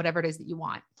can have whatever it is that you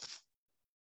want.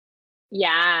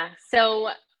 Yeah. So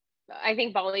I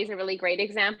think Bali is a really great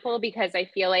example because I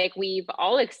feel like we've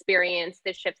all experienced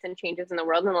the shifts and changes in the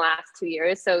world in the last 2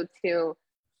 years. So to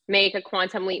make a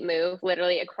quantum leap move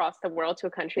literally across the world to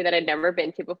a country that I'd never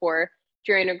been to before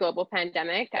during a global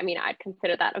pandemic, I mean, I'd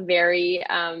consider that a very,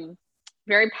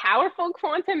 very powerful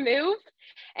quantum move.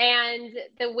 And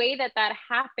the way that that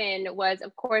happened was,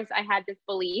 of course, I had this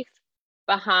belief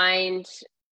behind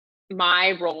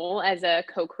my role as a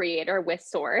co-creator with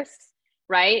Source,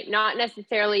 right? Not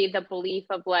necessarily the belief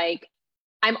of like,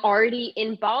 I'm already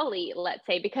in Bali, let's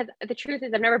say, because the truth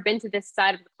is I've never been to this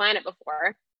side of the planet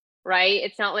before, right?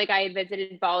 It's not like I had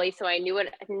visited Bali, so I knew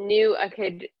I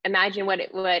could imagine what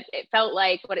it felt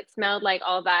like, what it smelled like,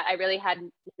 all of that. I really had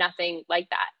nothing like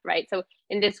that, right? So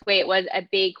in this way, it was a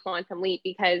big quantum leap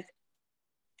because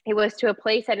it was to a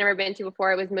place I'd never been to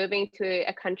before. I was moving to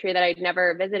a country that I'd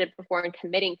never visited before and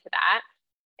committing to that.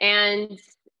 And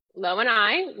Lo and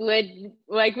I we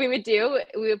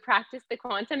would practice the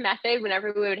quantum method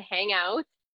whenever we would hang out.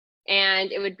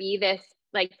 And it would be this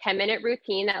like 10-minute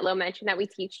routine that Lo mentioned that we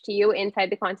teach to you inside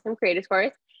the Quantum Creators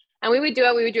course. And we would do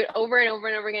it over and over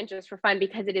and over again just for fun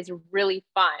because it is really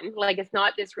fun. Like it's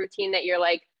not this routine that you're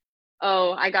like,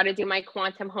 oh, I got to do my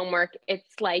quantum homework.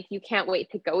 It's like you can't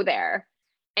wait to go there.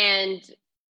 And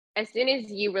as soon as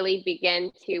you really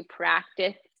begin to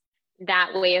practice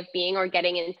that way of being or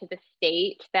getting into the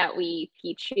state that we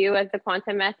teach you as the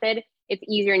quantum method, it's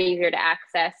easier and easier to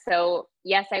access. So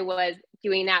yes, I was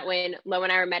doing that when Lo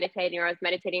and I were meditating, or I was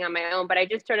meditating on my own, but I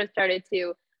just sort of started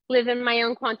to live in my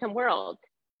own quantum world.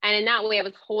 And in that way, I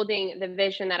was holding the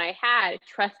vision that I had,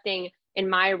 trusting in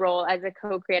my role as a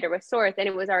co-creator with Source, and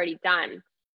it was already done.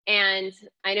 And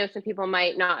I know some people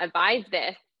might not advise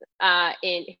this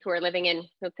who are living in,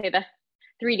 let's say, the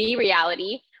 3D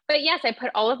reality. But yes, I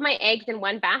put all of my eggs in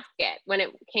one basket. When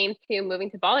it came to moving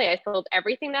to Bali, I sold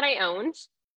everything that I owned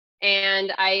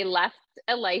and I left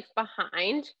a life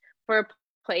behind for a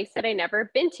place that I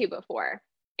never been to before.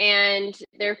 And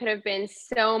there could have been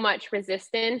so much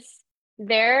resistance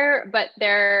there, but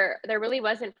there really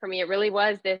wasn't for me. It really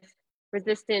was this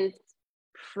resistance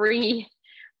free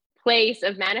place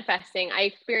of manifesting. I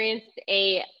experienced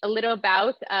a little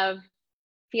bout of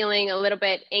feeling a little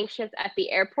bit anxious at the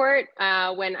airport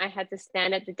when I had to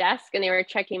stand at the desk and they were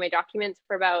checking my documents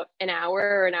for about an hour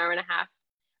or an hour and a half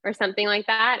or something like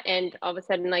that. And all of a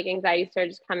sudden, like anxiety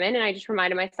started to come in, and I just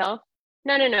reminded myself,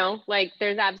 no, like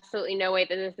there's absolutely no way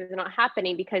that this is not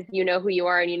happening because you know who you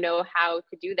are and you know how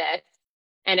to do this.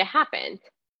 And it happened.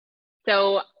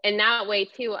 So in that way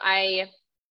too, I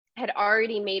had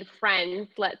already made friends,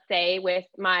 let's say, with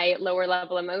my lower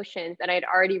level emotions, and I'd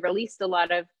already released a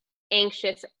lot of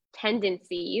anxious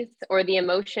tendencies or the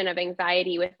emotion of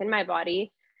anxiety within my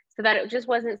body, so that it just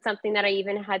wasn't something that I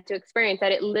even had to experience,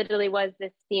 that it literally was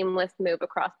this seamless move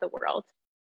across the world.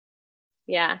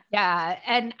 Yeah. Yeah.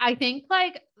 And I think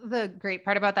like the great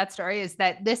part about that story is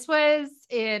that this was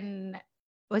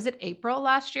it April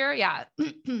last year? Yeah.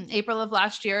 April of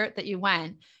last year that you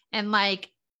went. And like,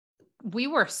 we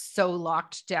were so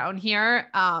locked down here.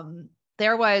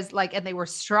 There was like, and they were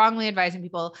strongly advising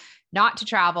people not to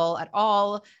travel at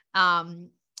all.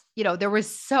 There was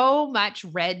so much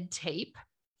red tape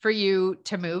for you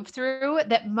to move through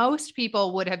that most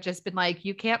people would have just been like,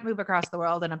 you can't move across the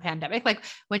world in a pandemic. Like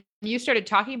when you started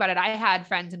talking about it, I had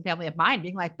friends and family of mine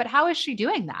being like, but how is she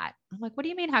doing that? I'm like, what do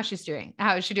you mean how is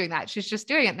she doing that? She's just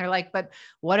doing it. And they're like, but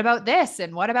what about this?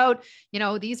 And what about,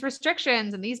 these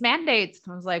restrictions and these mandates?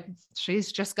 And I was like,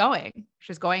 she's going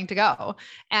to go.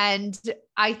 And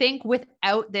I think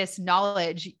without this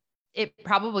knowledge, it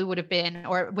probably would have been,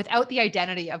 or without the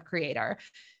identity of creator,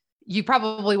 you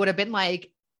probably would have been like,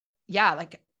 yeah,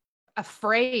 like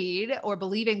afraid or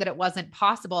believing that it wasn't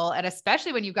possible. And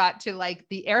especially when you got to like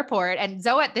the airport, and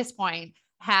Zoe at this point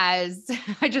has,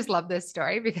 I just love this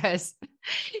story because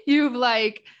you've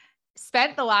like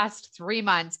spent the last 3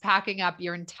 months packing up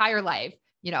your entire life,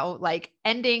 like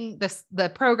ending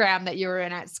the program that you were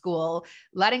in at school,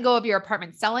 letting go of your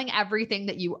apartment, selling everything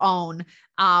that you own,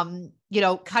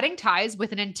 cutting ties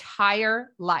with an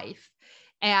entire life.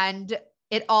 And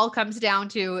it all comes down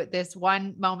to this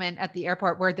one moment at the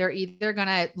airport where they're either going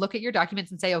to look at your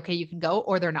documents and say, okay, you can go,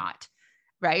 or they're not.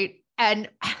 Right. And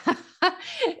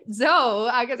so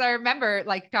I guess I remember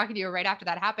like talking to you right after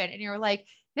that happened, and you were like,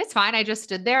 it's fine. I just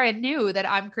stood there and knew that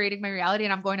I'm creating my reality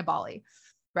and I'm going to Bali.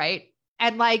 Right.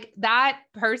 And like that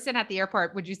person at the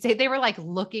airport, would you say they were like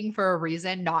looking for a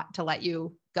reason not to let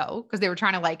you go? Because they were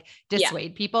trying to like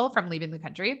dissuade people from leaving the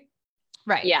country.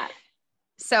 Right. Yeah.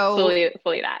 So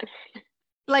fully that.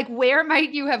 Like, where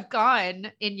might you have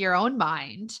gone in your own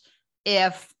mind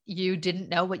if you didn't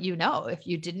know what you know, if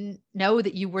you didn't know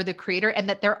that you were the creator and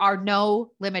that there are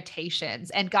no limitations?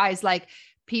 And guys, like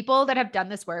people that have done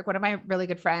this work, one of my really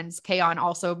good friends, Kayon,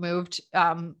 also moved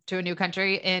to a new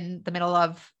country in the middle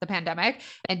of the pandemic.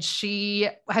 And she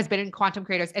has been in quantum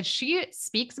creators, and she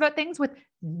speaks about things with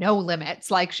no limits.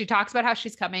 Like she talks about how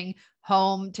she's coming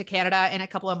home to Canada in a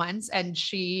couple of months. And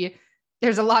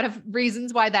there's a lot of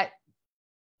reasons why that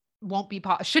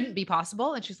shouldn't be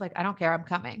possible. And she's like, I don't care. I'm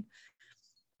coming.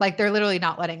 Like they're literally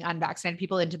not letting unvaccinated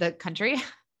people into the country.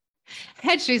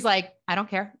 And she's like, I don't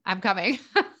care. I'm coming.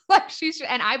 Like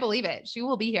and I believe it. She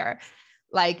will be here.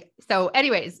 Like, so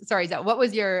anyways, sorry, Zoe, what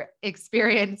was your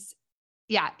experience?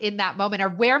 Yeah. In that moment, or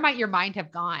where might your mind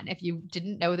have gone if you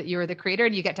didn't know that you were the creator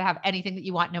and you get to have anything that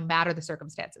you want, no matter the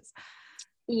circumstances?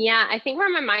 Yeah, I think where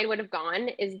my mind would have gone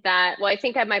is that, well, I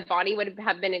think that my body would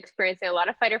have been experiencing a lot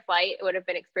of fight or flight. It would have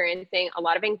been experiencing a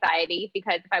lot of anxiety,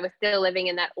 because if I was still living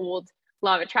in that old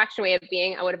law of attraction way of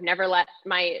being, I would have never let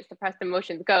my suppressed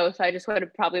emotions go. So I just would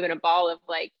have probably been a ball of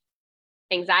like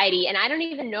anxiety. And I don't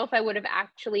even know if I would have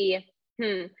actually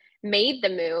made the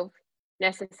move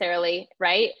necessarily,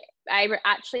 right? I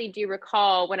actually do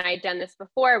recall when I had done this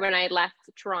before, when I left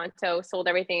Toronto, sold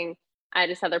everything at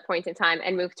this other point in time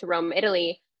and moved to Rome,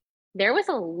 Italy, there was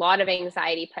a lot of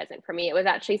anxiety present for me. It was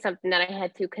actually something that I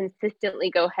had to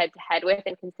consistently go head to head with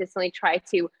and consistently try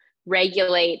to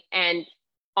regulate. And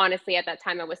honestly, at that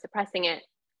time, I was suppressing it.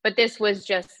 But this was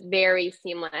just very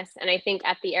seamless. And I think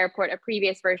at the airport, a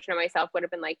previous version of myself would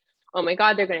have been like, oh my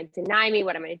God, they're going to deny me.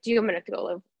 What am I going to do? I'm going to have to go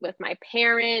live with my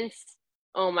parents.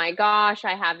 Oh my gosh,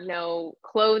 I have no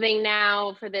clothing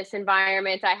now for this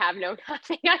environment. I have no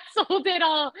nothing. I sold it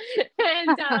all.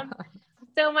 And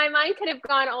so my mind could have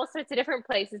gone all sorts of different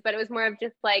places, but it was more of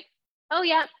just like, oh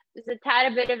yeah, there's a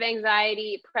tad bit of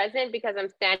anxiety present because I'm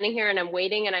standing here and I'm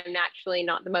waiting, and I'm naturally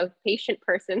not the most patient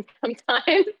person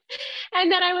sometimes.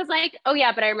 And then I was like, oh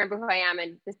yeah, but I remember who I am,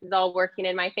 and this is all working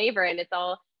in my favor, and it's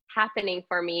all happening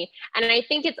for me. And I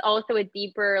think it's also a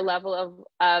deeper level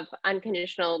of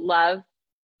unconditional love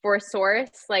for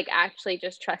Source, like actually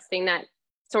just trusting that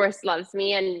Source loves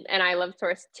me and I love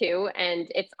Source too, and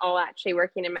it's all actually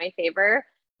working in my favor,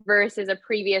 versus a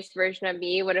previous version of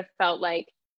me would have felt like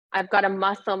I've got to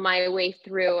muscle my way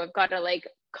through. I've got to like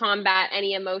combat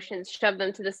any emotions, shove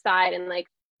them to the side, and like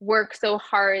work so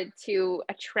hard to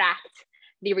attract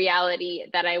the reality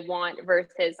that I want,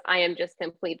 versus I am just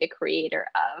simply the creator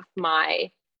of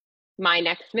my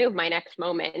next move, my next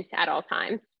moment at all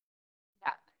times.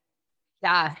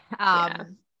 Yeah.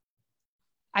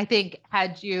 I think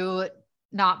had you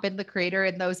not been the creator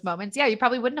in those moments, you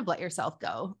probably wouldn't have let yourself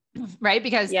go. Right.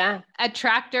 Because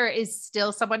attractor is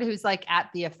still someone who's like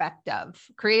at the effect of.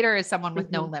 Creator is someone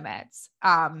with no limits.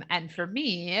 And for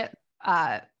me,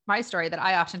 my story that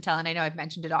I often tell, and I know I've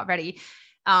mentioned it already,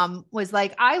 was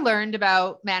like, I learned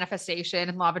about manifestation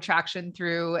and law of attraction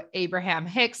through Abraham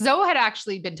Hicks. Zoe had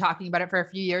actually been talking about it for a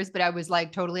few years, but I was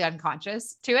like totally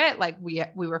unconscious to it. Like we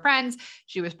were friends.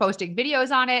 She was posting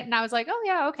videos on it, and I was like, oh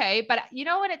yeah, okay. But you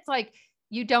know, when it's like,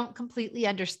 you don't completely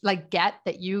get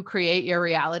that you create your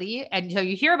reality. And so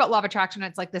you hear about law of attraction, and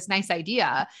it's like this nice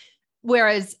idea.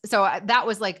 Whereas, so that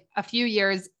was like a few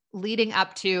years leading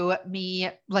up to me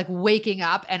like waking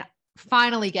up and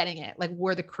finally getting it. Like,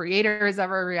 we're the creators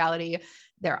of our reality.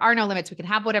 There are no limits. We can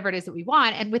have whatever it is that we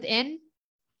want. And within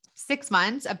 6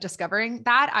 months of discovering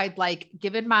that, I'd like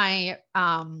given my,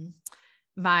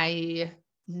 my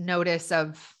notice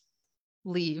of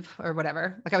leave or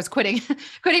whatever. Like I was quitting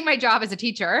my job as a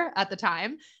teacher at the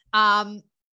time.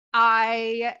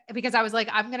 Because I was like,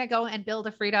 I'm going to go and build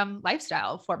a freedom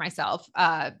lifestyle for myself.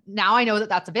 Now I know that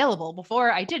that's available.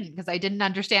 Before I didn't, because I didn't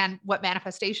understand what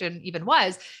manifestation even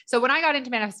was. So when I got into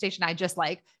manifestation, I just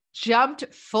like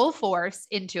jumped full force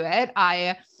into it.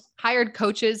 I hired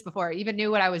coaches before I even knew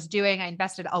what I was doing. I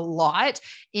invested a lot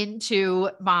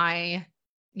into my,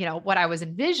 what I was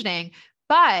envisioning,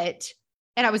 but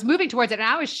and I was moving towards it, and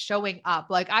I was showing up.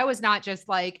 Like, I was not just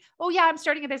like, oh yeah, I'm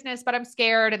starting a business, but I'm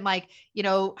scared and like,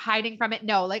 hiding from it.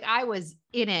 No, like I was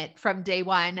in it from day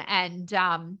one,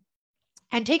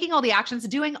 and taking all the actions,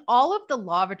 doing all of the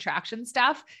law of attraction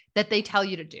stuff that they tell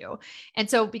you to do. And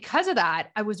so because of that,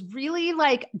 I was really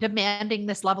like demanding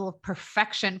this level of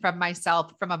perfection from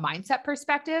myself from a mindset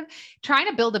perspective, trying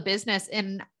to build a business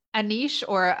in a niche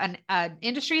or an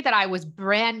industry that I was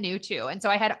brand new to. And so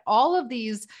I had all of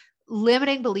these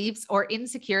limiting beliefs or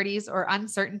insecurities or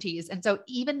uncertainties. And so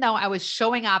even though I was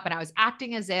showing up and I was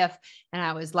acting as if, and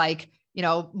I was like,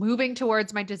 moving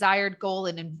towards my desired goal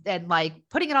and like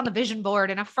putting it on the vision board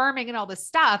and affirming and all this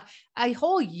stuff, a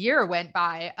whole year went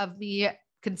by of me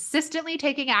consistently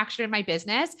taking action in my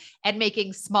business and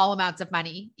making small amounts of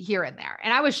money here and there.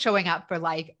 And I was showing up for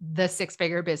like the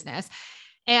 6-figure business.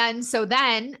 And so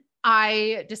then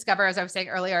I discover, as I was saying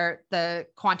earlier, the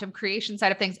quantum creation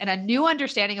side of things and a new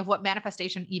understanding of what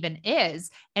manifestation even is.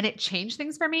 And it changed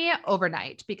things for me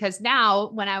overnight, because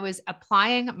now when I was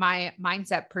applying my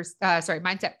mindset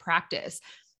practice,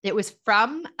 it was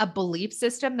from a belief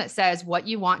system that says what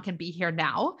you want can be here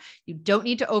now. You don't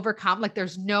need to overcome, like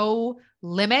there's no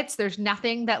limits. There's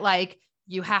nothing that like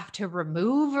you have to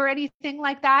remove or anything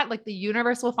like that. Like the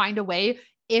universe will find a way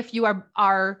if you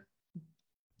are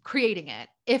creating it,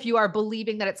 if you are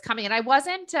believing that it's coming. And I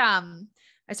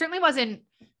certainly wasn't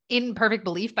in perfect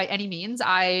belief by any means.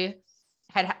 I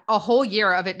had a whole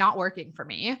year of it not working for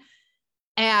me.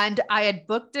 And I had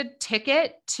booked a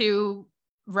ticket to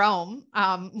Rome,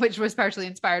 which was partially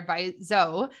inspired by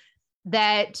Zoe,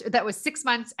 that was 6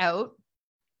 months out.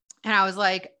 And I was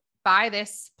like, buy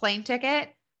this plane ticket.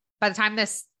 By the time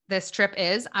this trip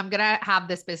is, I'm going to have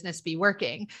this business be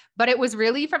working. But it was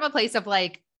really from a place of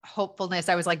like hopefulness.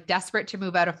 I was like desperate to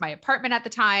move out of my apartment at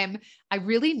the time. I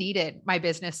really needed my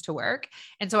business to work.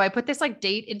 And so I put this like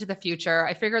date into the future.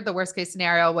 I figured the worst case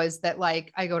scenario was that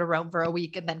like I go to Rome for a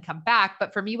week and then come back.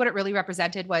 But for me, what it really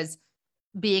represented was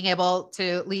being able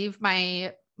to leave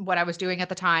what I was doing at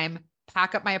the time,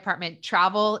 pack up my apartment,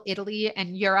 travel Italy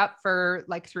and Europe for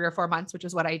like 3 or 4 months, which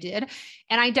is what I did.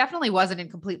 And I definitely wasn't in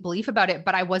complete belief about it,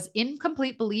 but I was in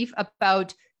complete belief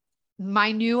about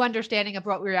my new understanding of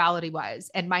what reality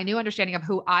was and my new understanding of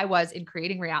who I was in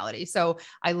creating reality. So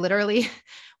I literally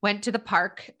went to the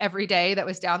park every day that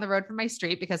was down the road from my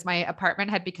street because my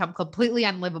apartment had become completely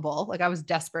unlivable. Like I was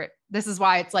desperate. This is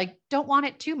why it's like, don't want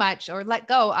it too much or let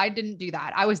go. I didn't do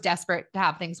that. I was desperate to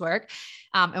have things work.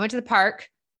 I went to the park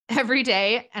every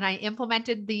day and I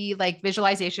implemented the like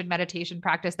visualization meditation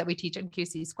practice that we teach in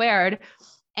QC squared.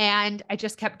 And I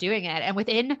just kept doing it. And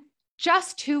within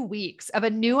just 2 weeks of a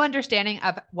new understanding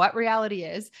of what reality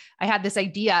is, I had this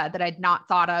idea that I'd not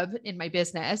thought of in my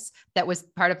business that was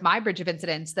part of my bridge of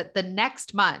incidents, that the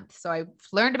next month, so I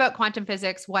learned about quantum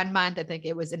physics 1 month, I think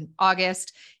it was in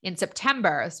August. In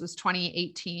September, this was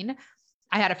 2018,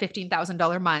 I had a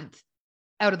 $15,000 month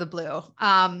out of the blue.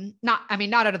 Not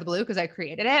out of the blue because I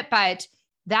created it, but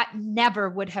that never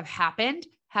would have happened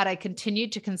had I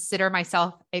continued to consider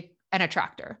myself an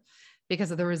attractor,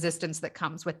 because of the resistance that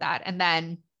comes with that. And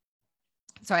then,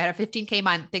 so I had a 15K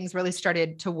month, things really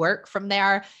started to work from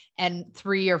there. And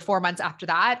 3 or 4 months after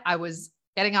that, I was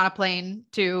getting on a plane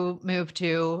to move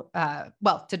to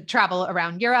travel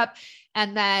around Europe.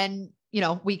 And then,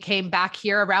 we came back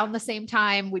here around the same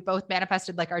time. We both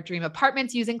manifested like our dream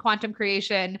apartments using quantum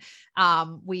creation.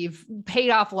 We've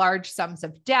paid off large sums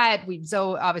of debt.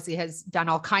 Zoe obviously has done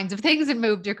all kinds of things and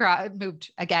moved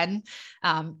again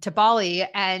to Bali.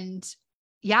 And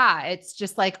yeah, it's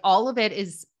just like all of it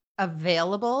is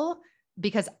available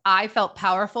because I felt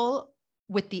powerful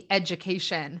with the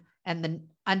education and the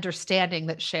understanding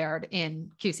that's shared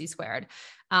in QC squared.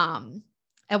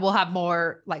 And we'll have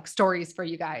more like stories for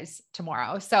you guys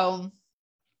tomorrow. So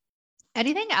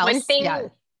anything else? One thing,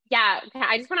 yeah,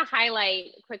 I just want to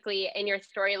highlight quickly in your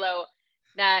story, Lo,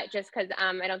 that just because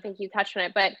I don't think you touched on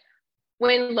it, but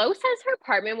when Lo says her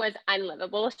apartment was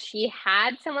unlivable, she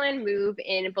had someone move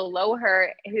in below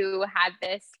her who had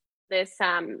this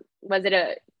was it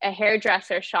a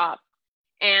hairdresser shop,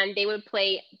 and they would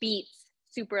play beats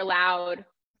super loud,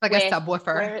 like a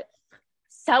subwoofer.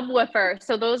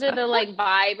 So those are the like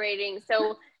vibrating.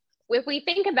 So if we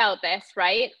think about this,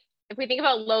 right? If we think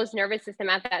about Lo's nervous system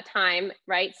at that time,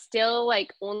 right? Still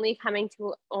like only coming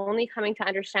to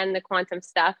understand the quantum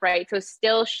stuff, right? So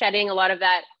still shedding a lot of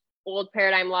that old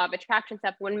paradigm law of attraction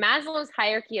stuff. When Maslow's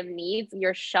hierarchy of needs,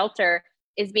 your shelter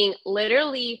is being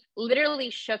literally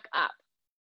shook up.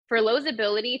 For Lo's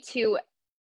ability to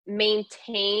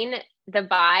maintain the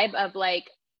vibe of like,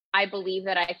 I believe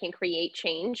that I can create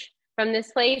change from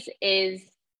this place is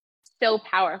so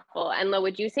powerful. And Lo,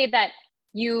 would you say that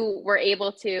you were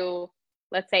able to,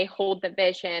 let's say, hold the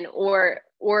vision or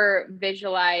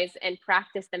visualize and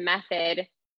practice the method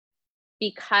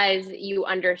because you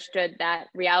understood that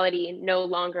reality no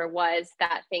longer was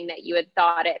that thing that you had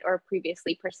thought it or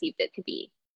previously perceived it to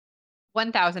be.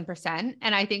 1000%.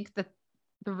 And I think the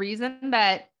reason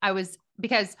that the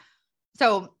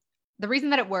reason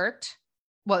that it worked,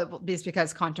 well, is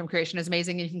because quantum creation is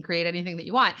amazing and you can create anything that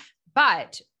you want,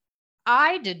 but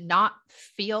I did not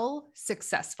feel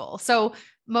successful. So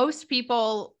most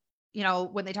people,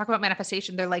 when they talk about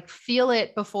manifestation, they're like, feel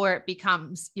it before it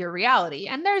becomes your reality.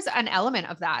 And there's an element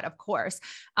of that, of course.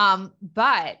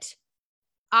 But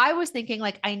I was thinking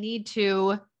like, I need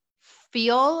to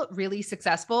feel really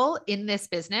successful in this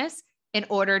business in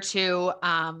order to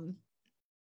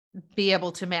be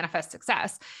able to manifest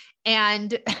success.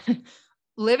 And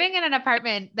living in an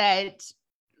apartment that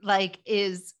like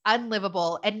is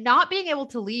unlivable and not being able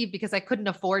to leave because I couldn't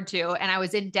afford to. And I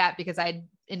was in debt because I'd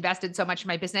invested so much in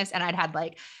my business and I'd had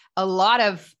like a lot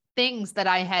of things that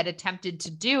I had attempted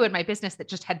to do in my business that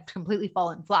just had completely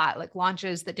fallen flat, like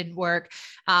launches that didn't work.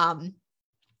 And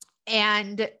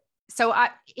so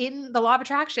in the law of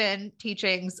attraction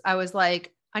teachings, I was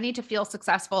like, I need to feel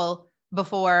successful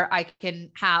before I can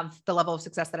have the level of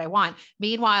success that I want.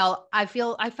 Meanwhile, I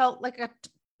felt like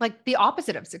the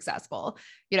opposite of successful.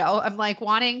 I'm like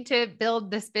wanting to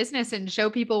build this business and show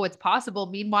people what's possible.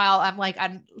 Meanwhile,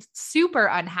 I'm super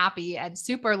unhappy and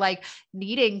super like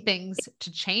needing things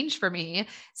to change for me.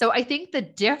 So I think the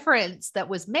difference that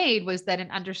was made was that in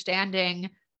understanding,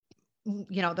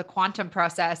 the quantum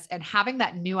process and having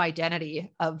that new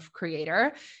identity of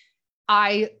creator,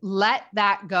 I let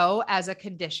that go as a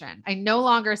condition. I no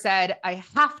longer said, I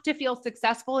have to feel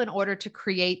successful in order to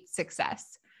create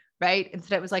success. Right?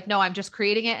 Instead, it was like, no, I'm just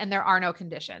creating it and there are no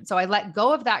conditions. So I let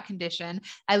go of that condition.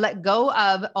 I let go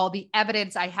of all the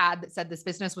evidence I had that said this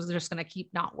business was just going to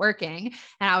keep not working.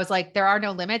 And I was like, there are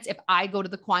no limits. If I go to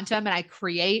the quantum and I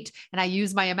create and I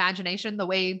use my imagination the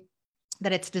way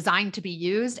that it's designed to be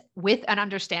used with an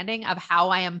understanding of how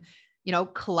I am,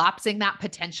 collapsing that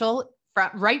potential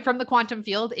right from the quantum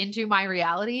field into my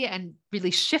reality and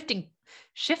really shifting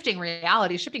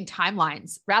reality, shifting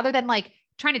timelines rather than like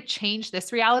trying to change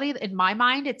this reality. In my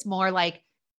mind, it's more like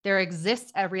there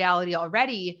exists a reality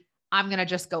already. I'm going to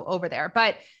just go over there.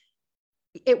 But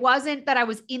it wasn't that I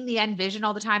was in the end vision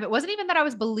all the time. It wasn't even that I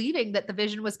was believing that the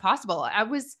vision was possible.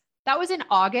 That was in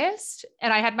August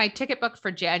and I had my ticket booked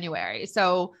for January.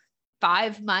 So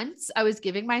 5 months I was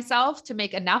giving myself to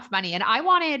make enough money. And I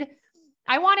wanted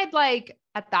like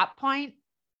at that point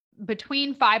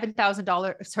between $5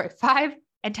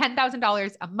 and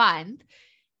 $10,000 a month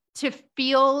to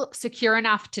feel secure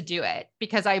enough to do it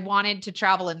because I wanted to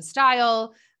travel in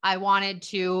style. I wanted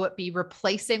to be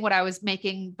replacing what I was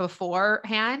making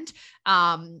beforehand.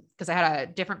 Because I had a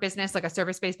different business, like a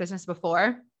service-based business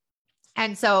before.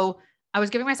 And so I was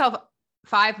giving myself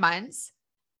 5 months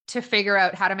to figure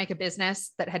out how to make a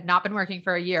business that had not been working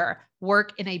for a year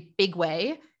work in a big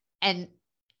way and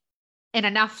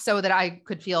enough so that I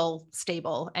could feel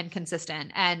stable and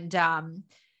consistent. And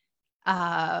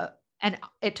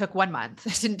it took 1 month.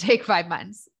 It didn't take 5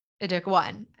 months. It took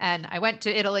one. And I went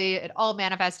to Italy. It all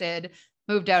manifested,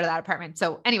 moved out of that apartment.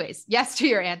 So anyways, yes, to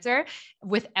your answer,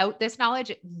 without this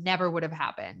knowledge, it never would have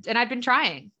happened. And I've been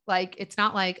trying. Like, it's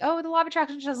not like, oh, the law of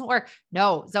attraction doesn't work.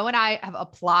 No, Zoe and I have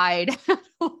applied the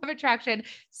law of attraction,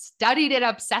 studied it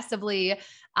obsessively.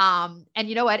 And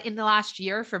you know what? In the last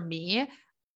year for me,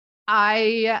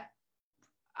 I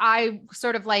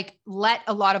sort of like let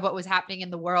a lot of what was happening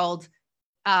in the world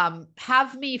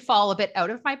have me fall a bit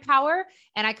out of my power.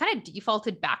 And I kind of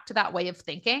defaulted back to that way of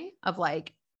thinking of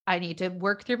like, I need to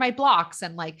work through my blocks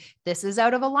and like, this is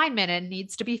out of alignment and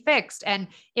needs to be fixed. And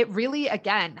it really,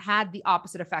 again, had the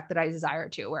opposite effect that I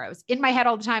desired to, where I was in my head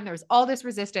all the time. There was all this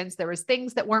resistance. There was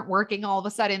things that weren't working all of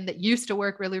a sudden that used to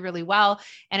work really, really well.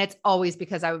 And it's always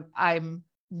because I'm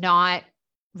not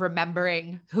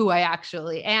remembering who I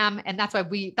actually am. And that's a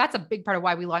big part of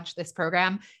why we launched this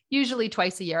program, usually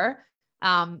twice a year.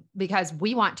 Because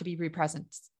we want to be represent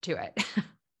to it.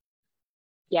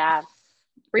 Yeah.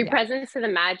 Represence to the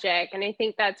magic. And I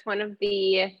think that's one of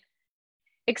the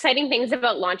exciting things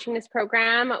about launching this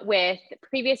program with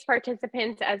previous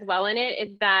participants as well in it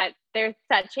is that there's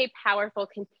such a powerful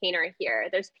container here.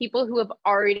 There's people who have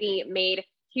already made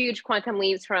huge quantum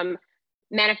leaps from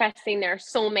manifesting their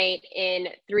soulmate in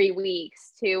 3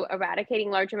 weeks to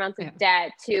eradicating large amounts of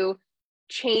debt to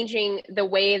changing the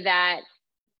way that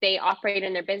they operate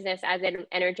in their business as an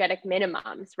energetic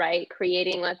minimums, right?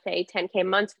 Creating, let's say, 10K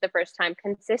months for the first time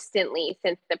consistently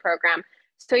since the program.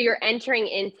 So you're entering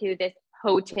into this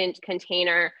potent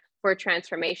container for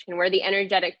transformation, where the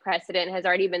energetic precedent has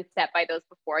already been set by those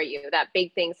before you, that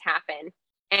big things happen.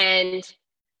 And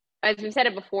as we said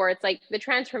it before, it's like the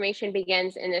transformation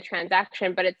begins in the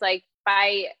transaction, but it's like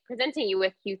by presenting you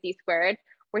with QC squared,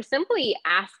 we're simply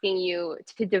asking you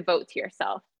to devote to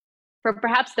yourself for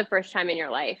perhaps the first time in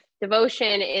your life.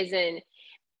 Devotion is an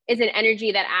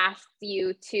energy that asks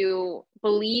you to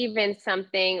believe in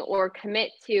something or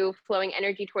commit to flowing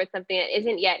energy towards something that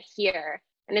isn't yet here.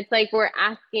 And it's like we're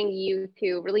asking you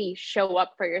to really show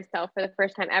up for yourself for the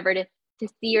first time ever, to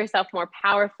see yourself more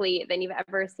powerfully than you've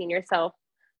ever seen yourself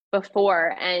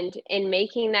before. And in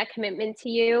making that commitment to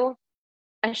you,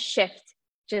 a shift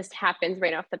just happens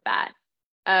right off the bat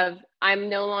of I'm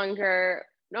no longer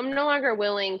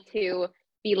willing to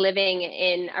be living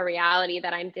in a reality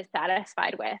that I'm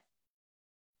dissatisfied with,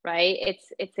 right?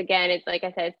 It's again, it's like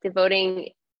I said, it's devoting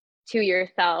to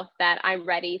yourself that I'm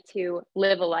ready to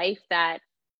live a life that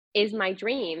is my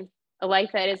dream, a life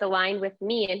that is aligned with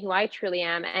me and who I truly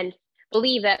am, and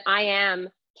believe that I am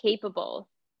capable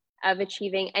of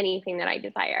achieving anything that I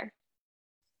desire.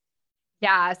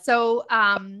 Yeah. So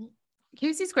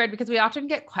QC squared, because we often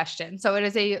get questions. So it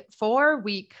is a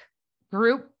 4-week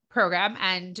group program,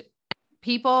 and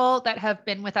people that have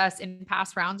been with us in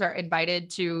past rounds are invited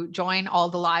to join all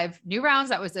the live new rounds.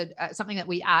 That was something that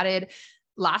we added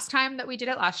last time that we did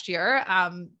it last year,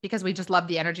 because we just love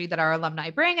the energy that our alumni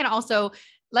bring. And also,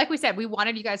 like we said, we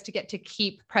wanted you guys to get to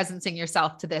keep presencing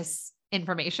yourself to this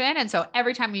information. And so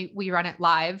every time we run it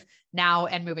live now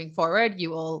and moving forward, you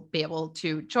will be able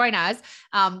to join us.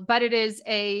 But it is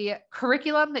a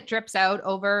curriculum that drips out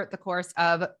over the course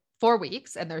of 4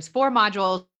 weeks, and there's 4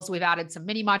 modules. We've added some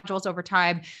mini modules over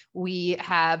time. We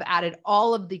have added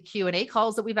all of the Q&A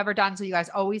calls that we've ever done. So you guys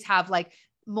always have like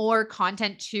more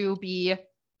content to be,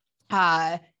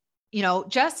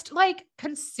 just like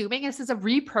consuming. This is a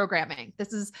reprogramming.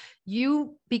 This is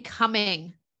you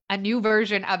becoming a new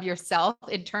version of yourself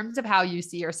in terms of how you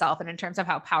see yourself and in terms of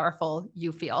how powerful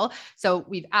you feel. So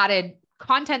we've added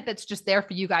content that's just there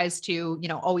for you guys to,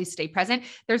 always stay present.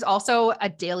 There's also a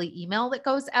daily email that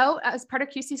goes out as part of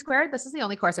QC squared. This is the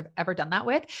only course I've ever done that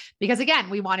with, because again,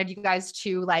 we wanted you guys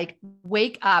to like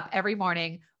wake up every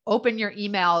morning, open your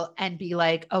email and be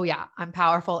like, oh yeah, I'm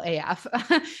powerful AF.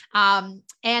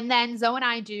 And then Zoe and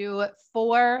I do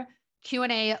 4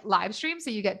 Q&A live stream. So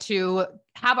you get to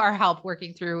have our help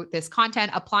working through this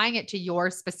content, applying it to your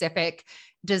specific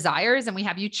desires. And we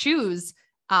have you choose,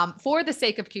 for the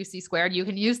sake of QC squared, you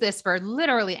can use this for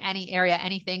literally any area,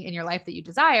 anything in your life that you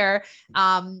desire.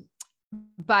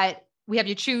 But we have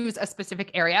you choose a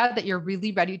specific area that you're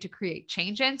really ready to create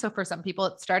change in. So for some people,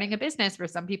 it's starting a business. For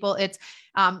some people, it's,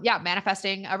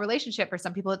 manifesting a relationship. For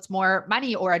some people, it's more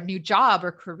money or a new job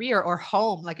or career or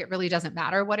home. Like it really doesn't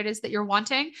matter what it is that you're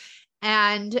wanting.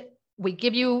 And we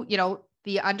give you,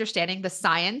 the understanding, the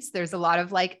science. There's a lot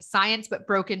of like science, but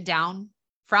broken down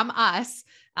from us,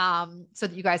 so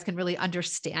that you guys can really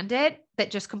understand it. That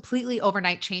just completely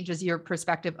overnight changes your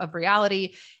perspective of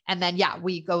reality. And then,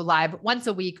 we go live once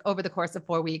a week over the course of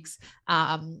 4 weeks,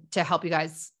 to help you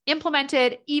guys implement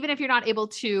it. Even if you're not able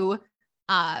to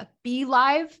be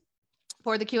live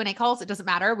for the Q&A calls, it doesn't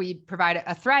matter. We provide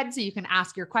a thread so you can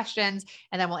ask your questions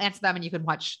and then we'll answer them and you can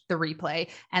watch the replay.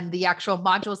 And the actual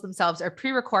modules themselves are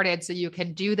pre-recorded, so you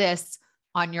can do this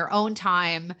on your own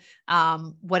time,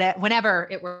 whenever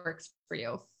it works for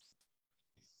you.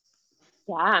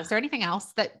 Yeah. Is there anything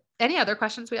else any other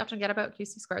questions we often get about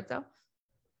QC squared though?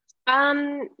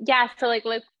 Yeah. So like,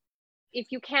 if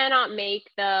you cannot make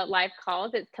the live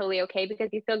calls, it's totally okay, because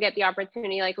you still get the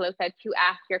opportunity, like Lo said, to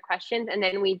ask your questions. And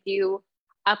then we do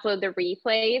upload the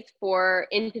replays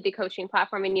into the coaching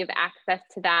platform, and you have access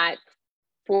to that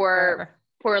for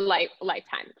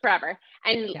lifetime, forever.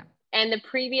 And the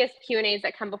previous Q&As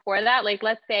that come before that, like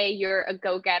let's say you're a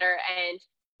go-getter and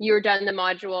you're done the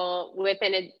module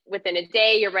within a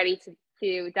day, you're ready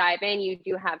to dive in. You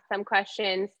do have some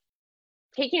questions.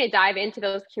 Taking a dive into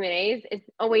those Q&As is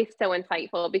always so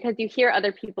insightful, because you hear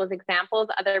other people's examples,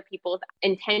 other people's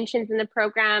intentions in the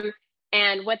program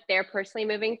and what they're personally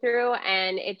moving through.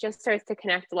 And it just starts to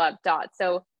connect a lot of dots.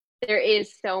 So there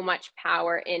is so much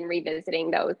power in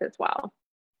revisiting those as well.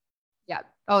 Yeah.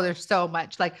 Oh, there's so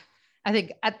much. Like, I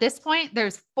think at this point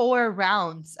there's 4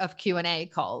 rounds of Q&A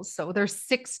calls. So there's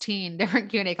 16 different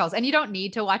Q&A calls, and you don't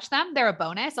need to watch them. They're a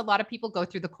bonus. A lot of people go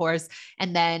through the course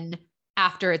and then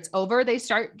after it's over, they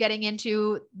start getting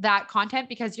into that content,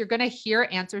 because you're going to hear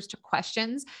answers to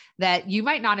questions that you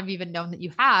might not have even known that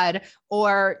you had,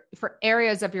 or for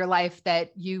areas of your life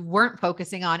that you weren't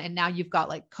focusing on. And now you've got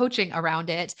like coaching around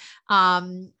it.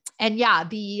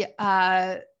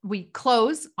 we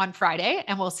close on Friday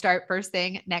and we'll start first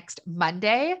thing next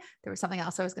Monday. There was something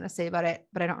else I was going to say about it,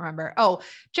 but I don't remember. Oh,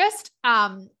 just,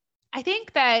 I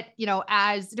think that, you know,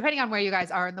 as depending on where you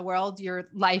guys are in the world, your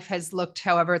life has looked,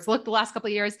 however it's looked the last couple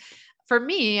of years. For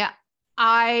me,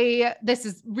 this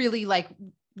is really like,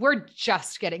 we're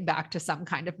just getting back to some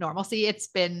kind of normalcy. It's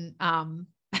been,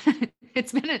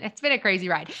 it's been a crazy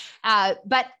ride.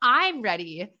 But I'm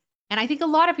ready. And I think a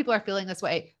lot of people are feeling this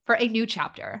way for a new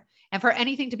chapter and for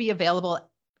anything to be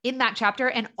available in that chapter.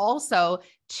 And also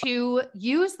to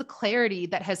use the clarity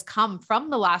that has come from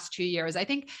the last 2 years. I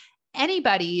think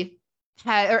everybody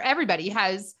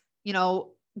has, you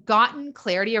know, gotten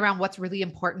clarity around what's really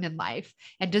important in life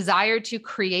and desired to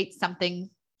create something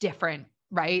different,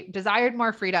 right? Desired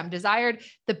more freedom, desired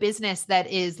the business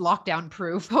that is lockdown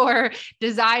proof, or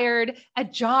desired a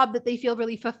job that they feel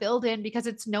really fulfilled in because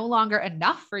it's no longer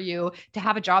enough for you to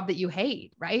have a job that you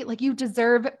hate, right? Like you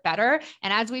deserve better.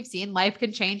 And as we've seen, life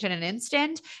can change in an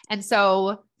instant. And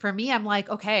so for me, I'm like,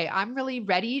 okay, I'm really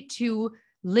ready to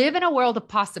live in a world of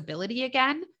possibility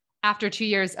again after 2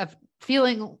 years of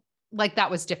feeling like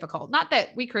that was difficult. Not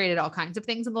that we created all kinds of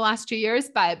things in the last 2 years,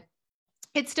 but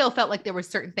it still felt like there were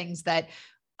certain things that,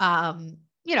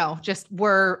 you know, just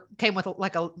came with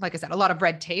like I said, a lot of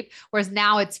red tape. Whereas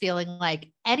now it's feeling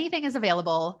like anything is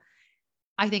available.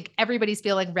 I think everybody's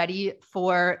feeling ready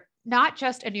for not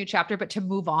just a new chapter, but to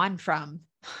move on from,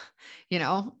 you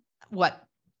know, what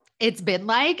it's been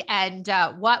like. And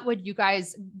what would you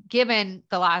guys, given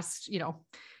the last, you know,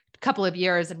 couple of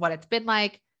years and what it's been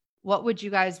like, what would you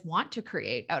guys want to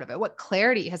create out of it? What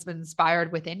clarity has been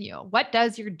inspired within you? What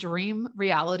does your dream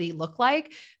reality look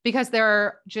like? Because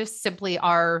there just simply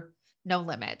are no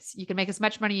limits. You can make as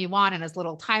much money you want in as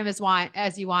little time as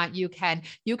you want. You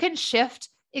can shift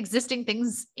existing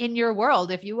things in your world.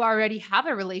 If you already have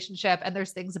a relationship and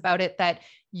there's things about it that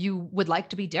you would like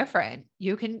to be different,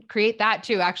 you can create that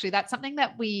too. Actually, that's something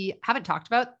that we haven't talked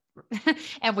about.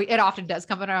 And it often does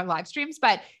come in our live streams,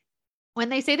 but when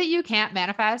they say that you can't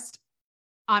manifest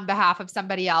on behalf of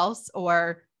somebody else,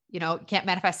 or, you know, can't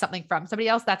manifest something from somebody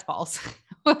else, that's false.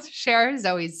 We'll share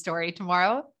Zoe's story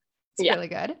tomorrow. It's really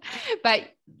good. But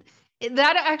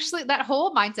that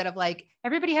whole mindset of like,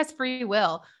 everybody has free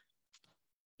will,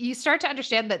 you start to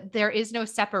understand that there is no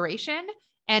separation.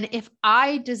 And if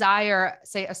I desire,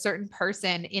 say, a certain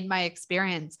person in my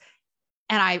experience,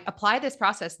 and I apply this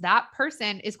process, that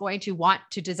person is going to want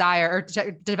to desire or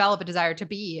to develop a desire to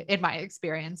be in my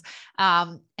experience.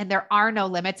 And there are no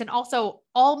limits. And also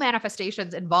all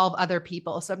manifestations involve other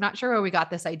people. So I'm not sure where we got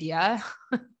this idea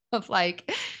of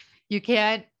like, you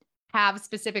can't have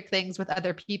specific things with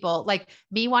other people. Like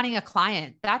me wanting a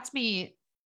client, that's me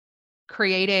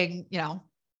creating, you know,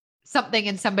 something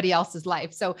in somebody else's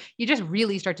life. So you just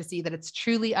really start to see that it's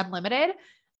truly unlimited.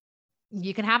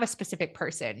 You can have a specific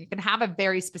person, you can have a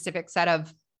very specific set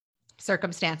of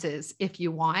circumstances if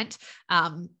you want.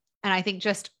 And I think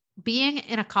just being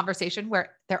in a conversation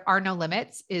where there are no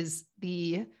limits is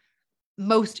the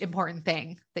most important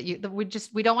thing we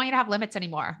don't want you to have limits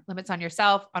anymore. Limits on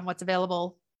yourself, on what's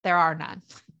available. There are none.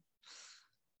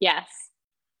 Yes.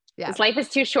 Yeah. This life is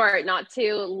too short not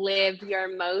to live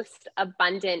your most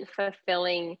abundant,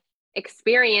 fulfilling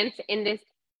experience in this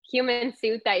human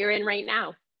suit that you're in right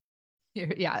now.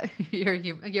 I've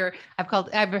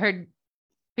heard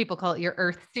people call it your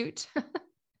earth suit.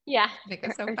 Yeah. I think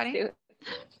it's so funny. Suit.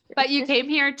 But you came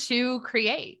here to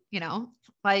create, you know,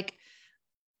 like,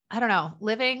 I don't know,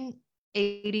 living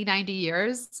 80, 90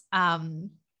 years,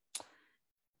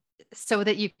 so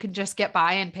that you can just get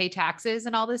by and pay taxes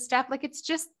and all this stuff. Like, it's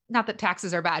just not that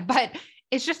taxes are bad, but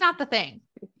it's just not the thing.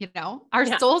 You know, our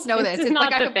souls know this. It's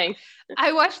not like the thing.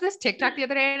 I watched this TikTok the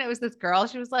other day and it was this girl.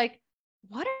 She was like,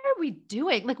 what are we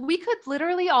doing? Like, we could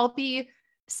literally all be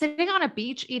sitting on a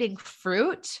beach eating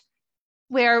fruit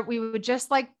where we would just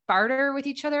like barter with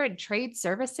each other and trade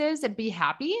services and be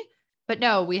happy. But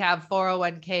no, we have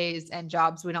 401ks and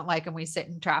jobs we don't like, and we sit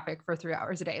in traffic for 3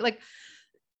 hours a day. Like,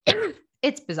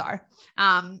 it's bizarre.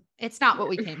 It's not what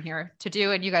we came here to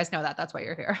do. And you guys know that. That's why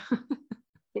you're here.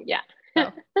 Yeah.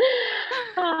 So,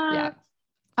 yeah.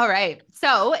 All right.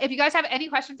 So if you guys have any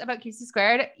questions about QC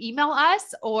Squared, email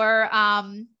us, or,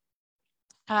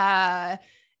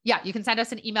 you can send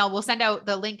us an email. We'll send out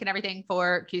the link and everything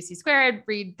for QC Squared.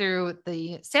 Read through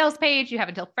the sales page. You have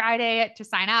until Friday to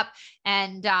sign up.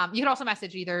 And you can also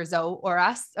message either Zoe or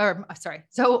I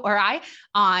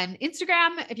on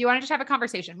Instagram if you want to just have a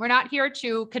conversation. We're not here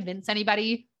to convince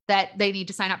anybody that they need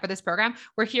to sign up for this program.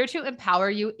 We're here to empower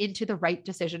you into the right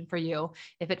decision for you.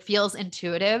 If it feels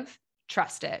intuitive,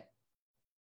 trust it.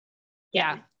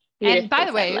 Yeah. And by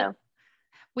the way,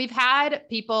 we've had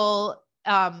people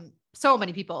so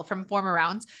many people from former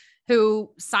rounds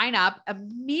who sign up,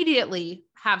 immediately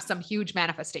have some huge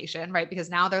manifestation, right? Because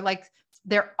now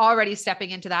they're already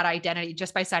stepping into that identity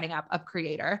just by signing up of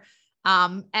creator,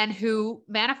 and who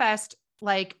manifest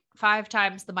like 5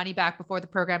 times the money back before the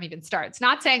program even starts.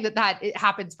 Not saying that it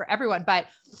happens for everyone, but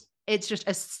it's just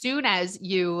as soon as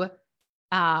you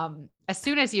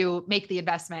make the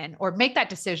investment or make that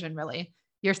decision, really,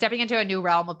 you're stepping into a new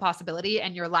realm of possibility,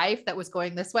 and your life that was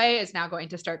going this way is now going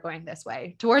to start going this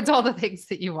way towards all the things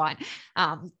that you want.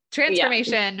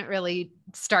 Transformation really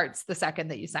starts the second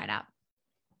that you sign up.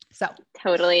 So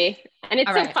totally. And it's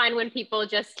so right. fun when people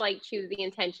just like choose the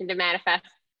intention to manifest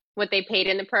what they paid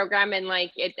in the program. And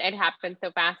like, it happens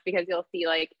so fast because you'll see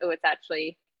like, oh, it's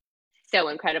actually so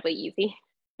incredibly easy.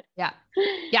 Yeah.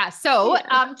 Yeah. So,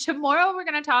 tomorrow we're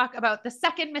going to talk about the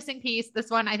second missing piece. This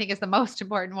one I think is the most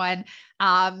important one.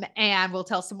 And we'll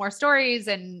tell some more stories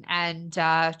and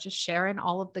just sharing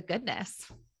all of the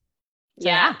goodness.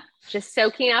 So, just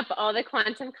soaking up all the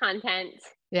quantum content.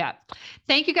 Yeah.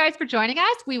 Thank you guys for joining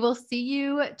us. We will see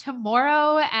you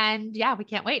tomorrow, and we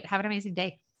can't wait. Have an amazing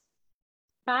day.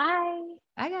 Bye.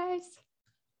 Bye guys.